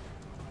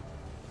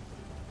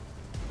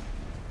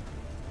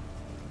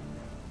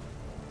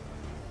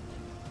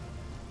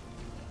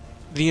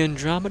 The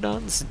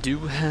Andromedons do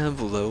have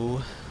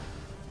low,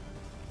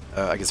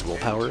 I guess,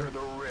 willpower.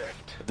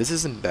 But this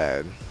isn't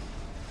bad.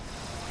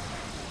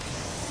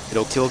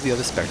 It'll kill the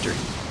other Spectre.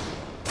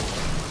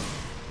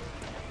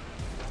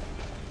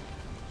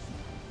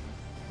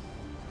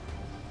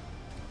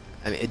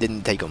 I mean, it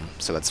didn't take him,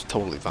 so that's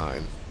totally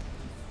fine.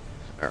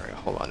 Alright,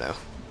 hold on now.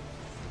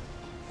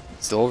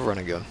 Still a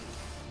running gun.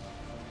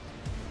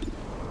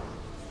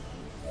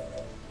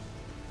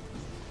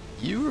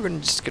 You are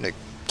just gonna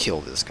kill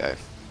this guy.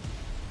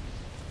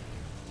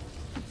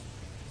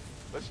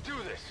 Let's do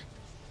this.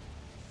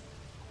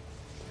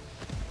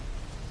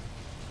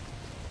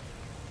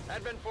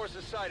 Advent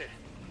forces sighted.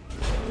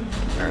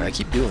 Alright, I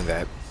keep doing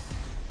that.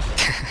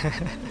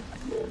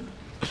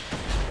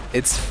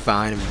 It's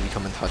fine if you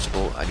become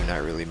untouchable, I do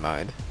not really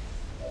mind.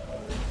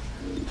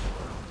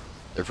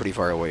 They're pretty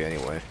far away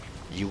anyway.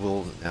 You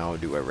will now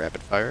do a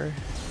rapid fire.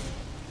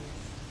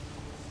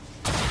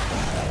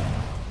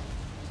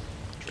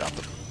 Drop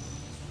them.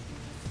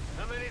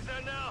 How many's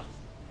that now?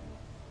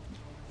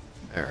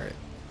 Alright.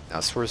 Now,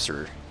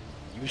 Sorcerer,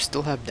 you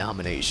still have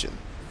domination.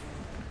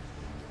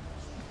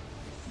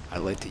 I'd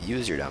like to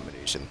use your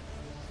domination,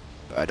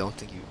 but I don't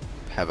think you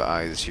have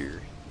eyes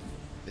here.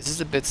 This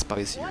is a bit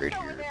spicier right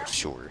here, but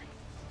sure.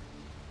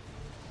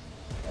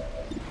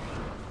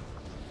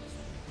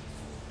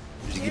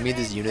 Just give me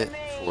this unit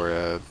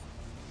for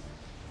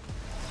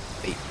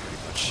bait, pretty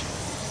much.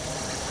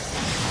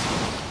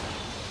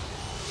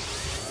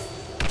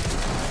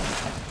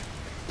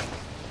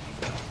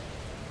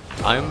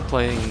 I'm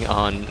playing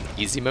on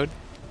easy mode,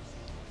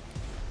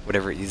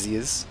 whatever easy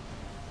is.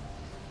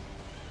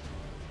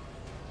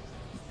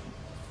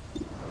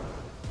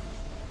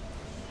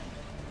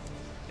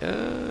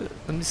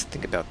 Let me just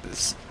think about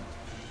this.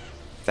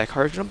 If that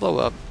car's gonna blow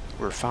up,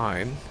 we're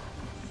fine.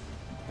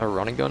 A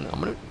running gun,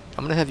 I'm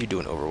gonna have you do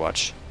an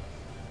Overwatch.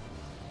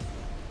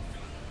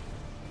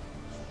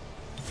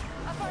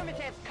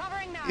 Affirmative,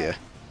 covering now. Yeah.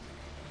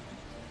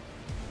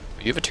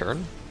 You have a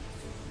turn?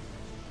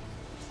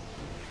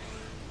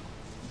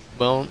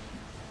 Well,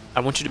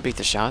 I want you to bait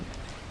the shot,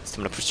 so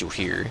I'm gonna put you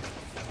here.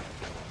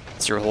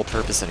 That's your whole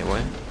purpose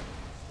anyway.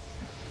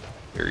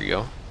 Here you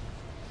go.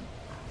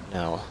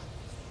 Now,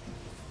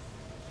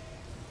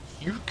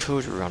 you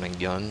could run and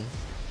gun,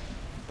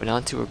 but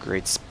not to a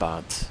great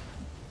spot.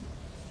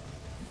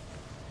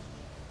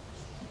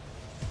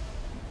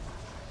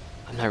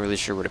 I'm not really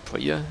sure where to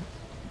put you.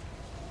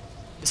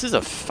 This is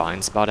a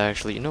fine spot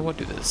actually. You know what?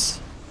 Do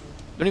this.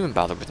 Don't even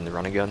bother with the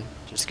running gun.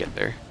 Just get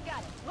there.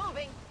 Got it.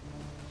 Moving.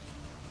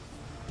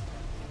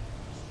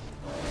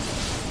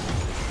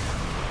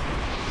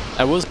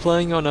 I was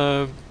playing on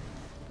a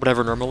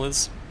whatever normal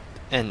is,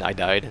 and I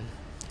died.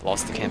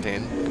 Lost the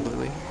campaign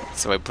completely.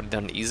 So I put it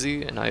down to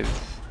easy, and I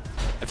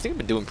think I've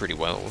been doing pretty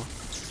well.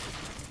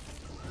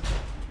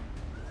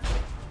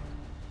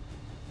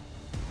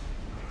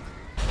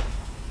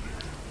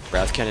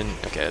 Wrath Cannon,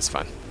 okay, that's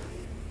fine.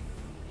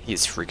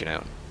 He's freaking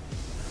out.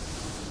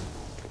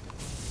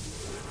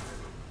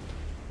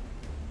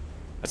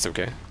 That's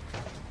okay.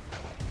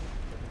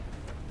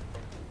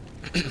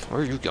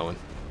 Where are you going?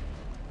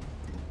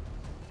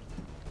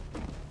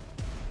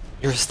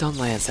 You're a stun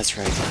lance, that's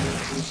right.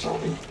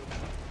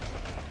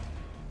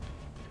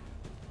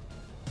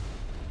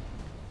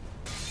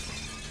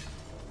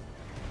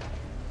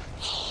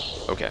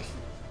 Okay.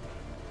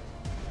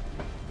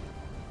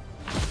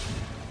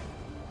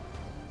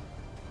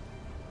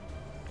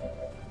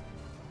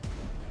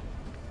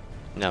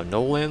 Now,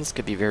 no lance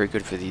could be very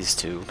good for these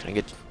two. Can I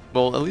get...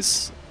 Well, at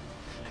least...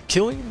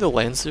 Killing the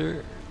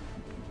Lancer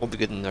won't be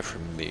good enough for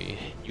me.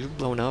 You've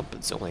blown up,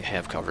 it's only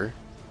half cover.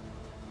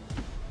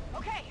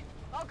 Okay,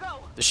 I'll go.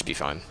 This should be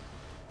fine.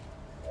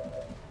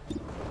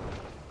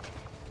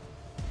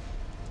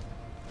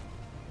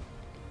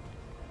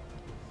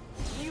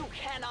 You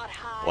cannot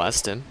hide.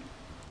 Blast him.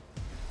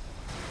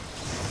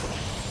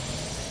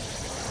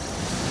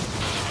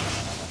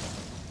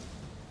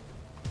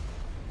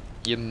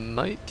 You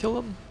might kill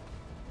him.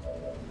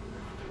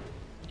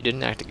 You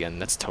didn't act again,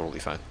 that's totally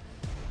fine.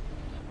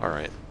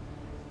 Alright.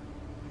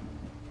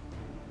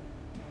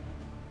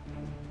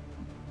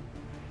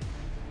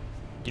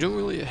 You don't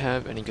really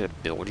have any good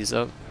abilities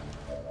up.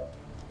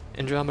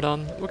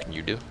 Andromedon, what can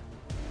you do?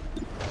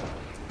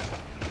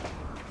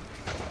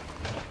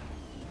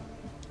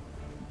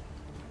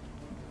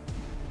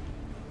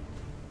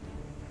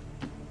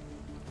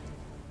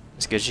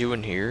 Let's get you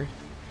in here.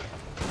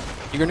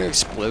 You're gonna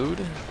explode?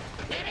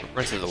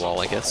 Run through the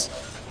wall, I guess.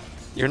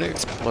 You're gonna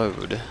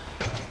explode.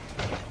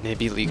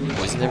 Maybe leak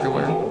poison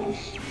everywhere?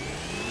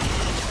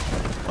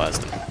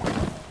 Blast him.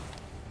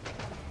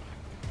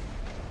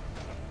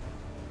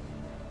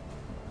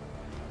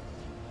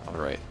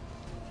 Alright.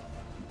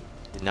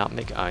 Did not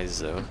make eyes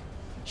though.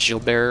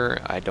 Shield bearer,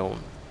 I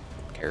don't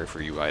care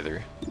for you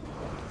either.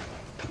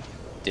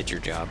 Did your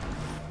job.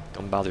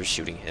 Don't bother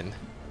shooting him.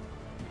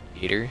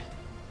 Hater.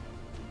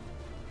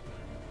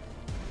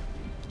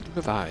 You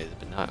have eyes,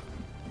 but not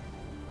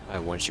how I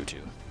want you to.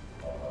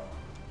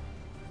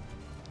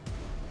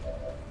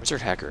 Where's our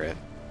hacker at?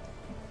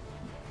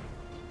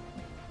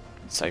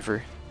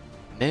 Cypher?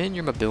 Man,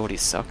 your mobility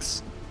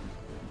sucks.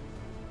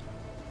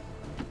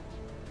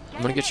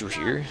 I'm gonna get you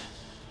here.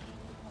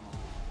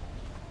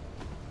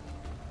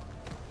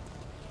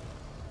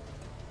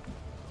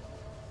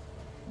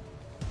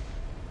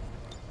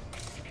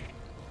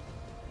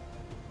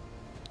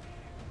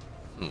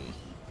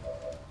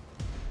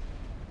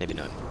 Maybe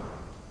not.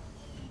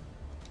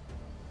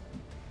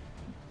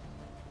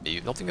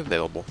 Nothing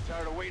available.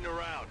 Tired of waiting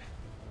around.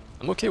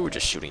 I'm okay with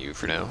just shooting you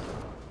for now.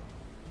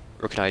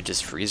 Or could I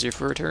just freeze you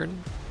for a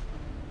turn?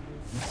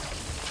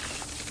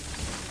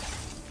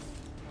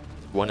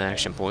 One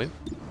action point.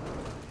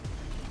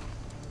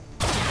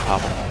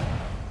 Pop.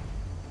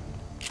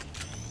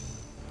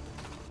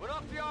 Put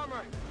up the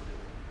armor.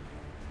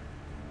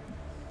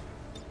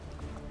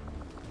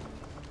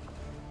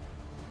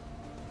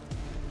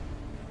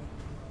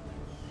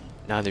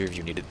 Neither of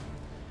you needed.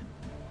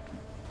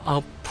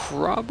 I'll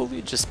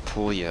probably just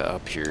pull you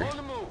up here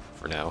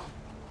for now.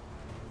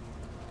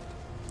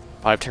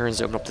 5 turns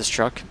to open up this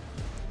truck.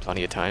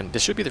 Plenty of time.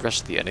 This should be the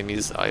rest of the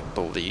enemies, I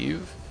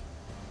believe.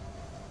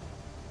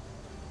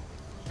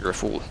 You're a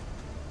fool.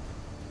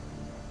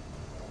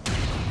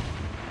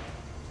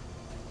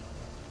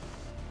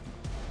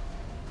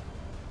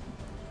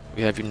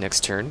 We have you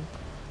next turn.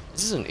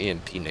 This is an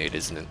EMP nade,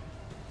 isn't it?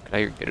 Can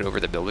I get it over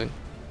the building?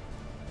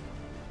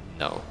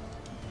 No.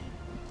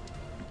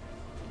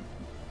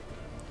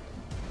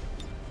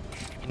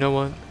 You know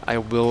what? I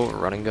will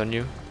run and gun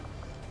you.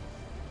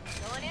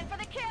 Going in for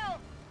the kill.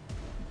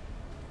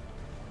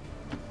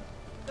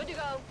 Good to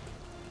go.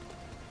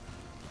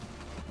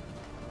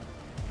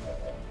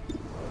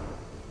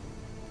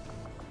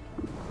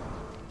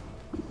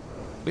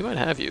 We might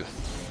have you.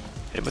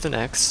 Hit him with an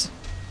X.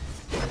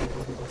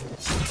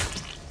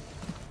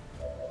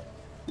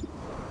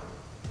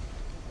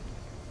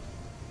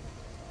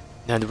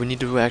 Now, do we need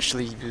to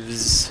actually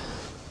use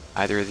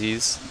either of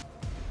these?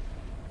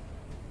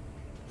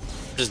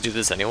 Just do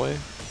this anyway.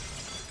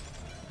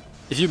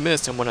 If you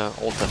missed, I'm gonna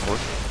ult that for.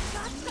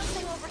 Got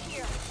something over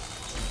here.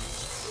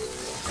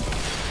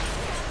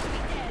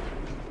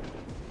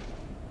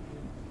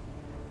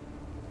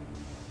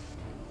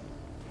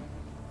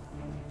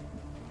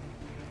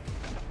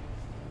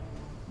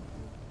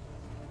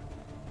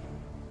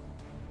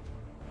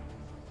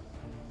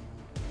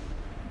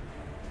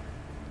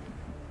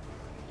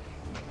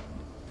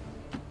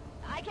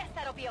 I guess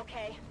that'll be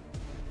okay.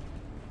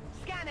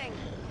 Scanning.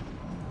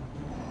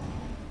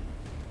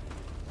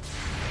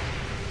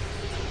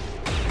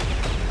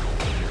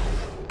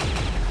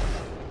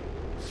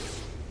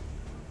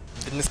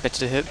 Didn't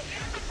expect you to hit,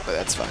 but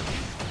that's fine.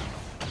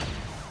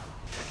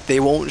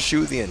 They won't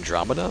shoot the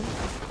Andromeda?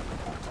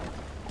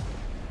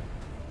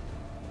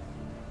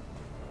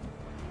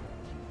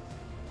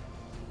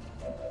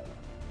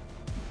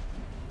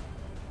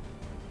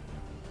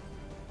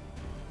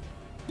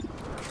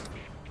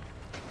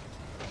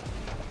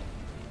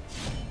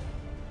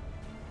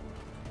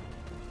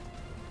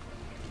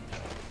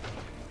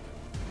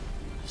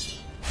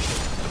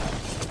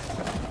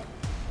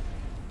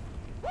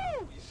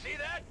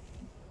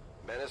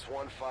 Menace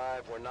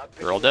 1-5, we're not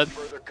They're all picking up dead?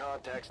 further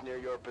contacts near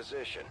your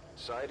position.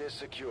 Site is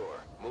secure.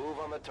 Move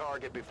on the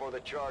target before the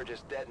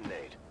charges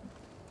detonate.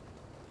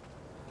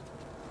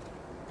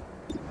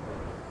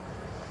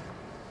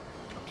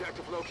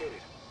 Objective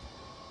located.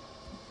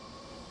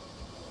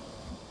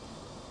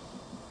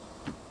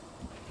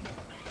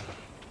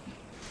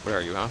 Where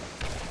are you, huh?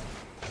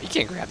 You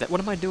can't grab that.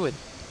 What am I doing?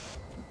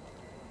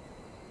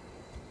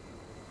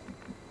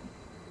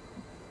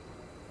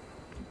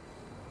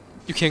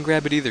 You can't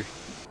grab it either.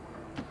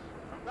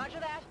 Roger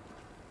that.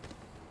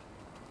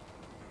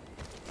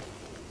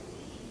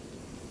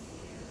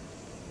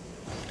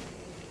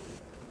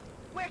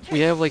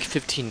 We have like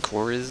 15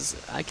 cores.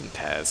 I can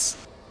pass.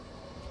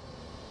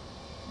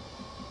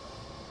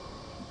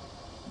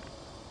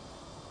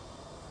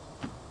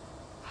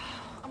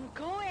 I'm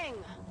going.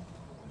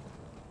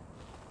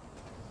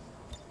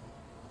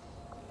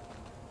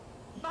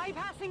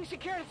 Bypassing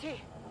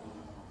security.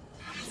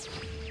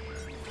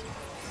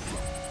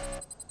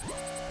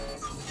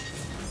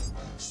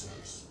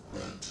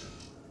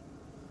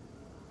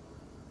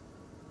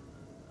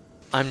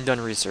 I'm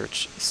done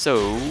research.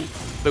 So,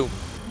 boom.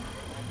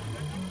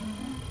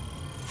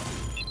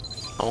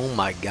 Oh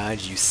my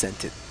god, you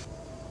sent it.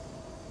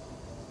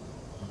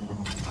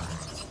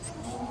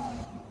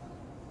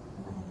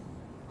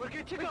 We're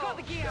good to go.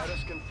 The gear.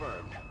 Status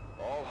confirmed.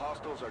 All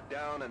hostiles are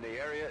down and the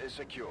area is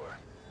secure.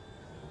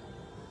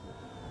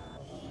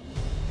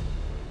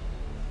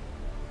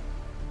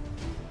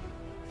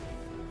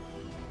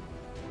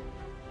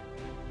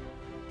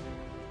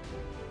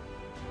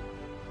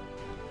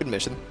 Good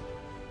mission.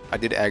 I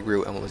did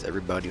aggro almost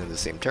everybody on the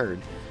same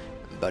turn,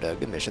 but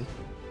good mission.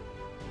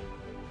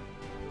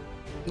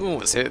 One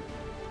was hit.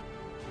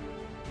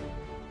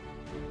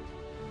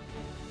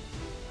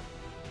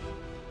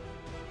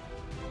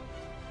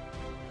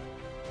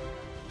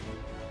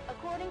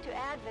 According to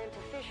Advent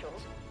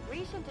officials,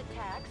 recent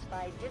attacks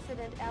by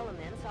dissident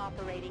elements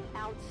operating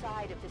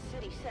outside of the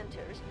city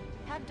centers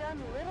have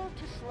done little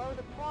to slow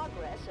the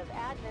progress of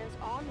Advent's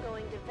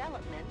ongoing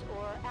development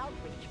or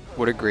outreach program.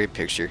 What a great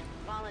picture.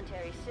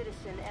 Voluntary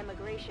citizen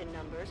emigration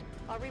numbers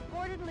are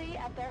reportedly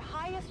at their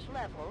highest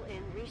level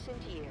in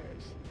recent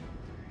years.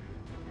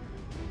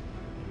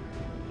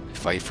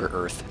 Fight for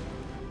Earth.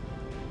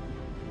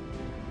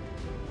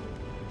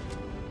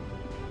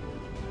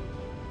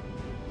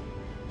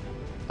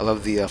 I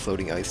love the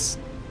floating ice.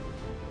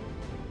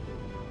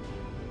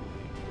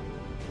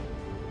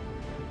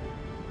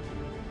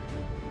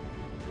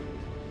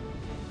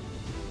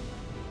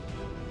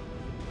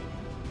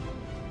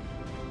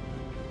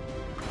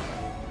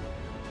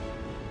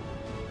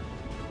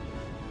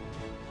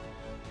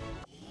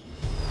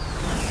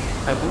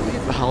 I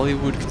believe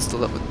Hollywood can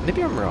still have.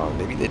 Maybe I'm wrong.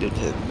 Maybe they did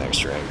hit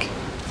max rank.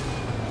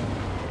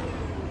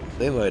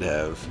 They might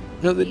have.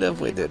 No, they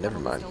definitely did. Never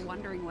mind.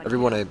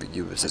 Everyone I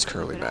use is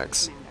currently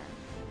max.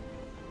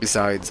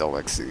 Besides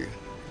Alexi,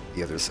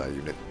 the other side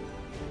unit.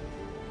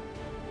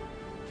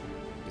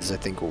 Is I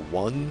think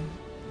one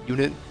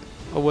unit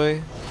away,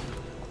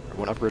 or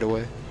one upgrade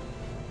away.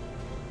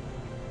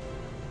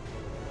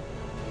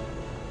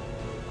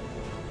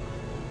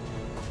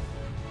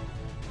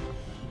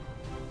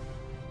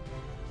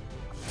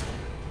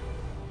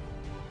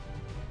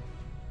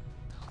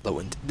 Low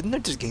intel. Didn't I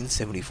just gain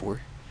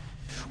 74?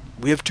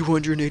 We have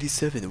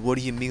 287. What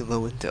do you mean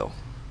low intel?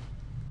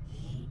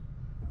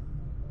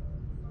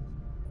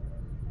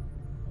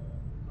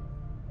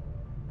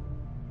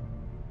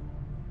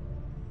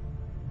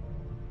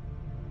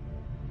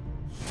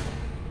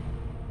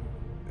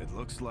 It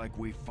looks like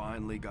we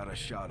finally got a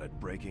shot at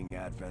breaking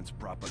Advent's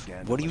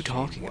propaganda. What are you machine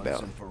talking once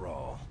about? and for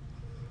all.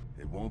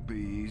 It won't be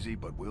easy,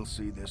 but we'll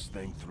see this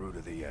thing through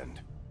to the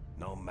end,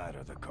 no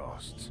matter the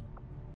costs.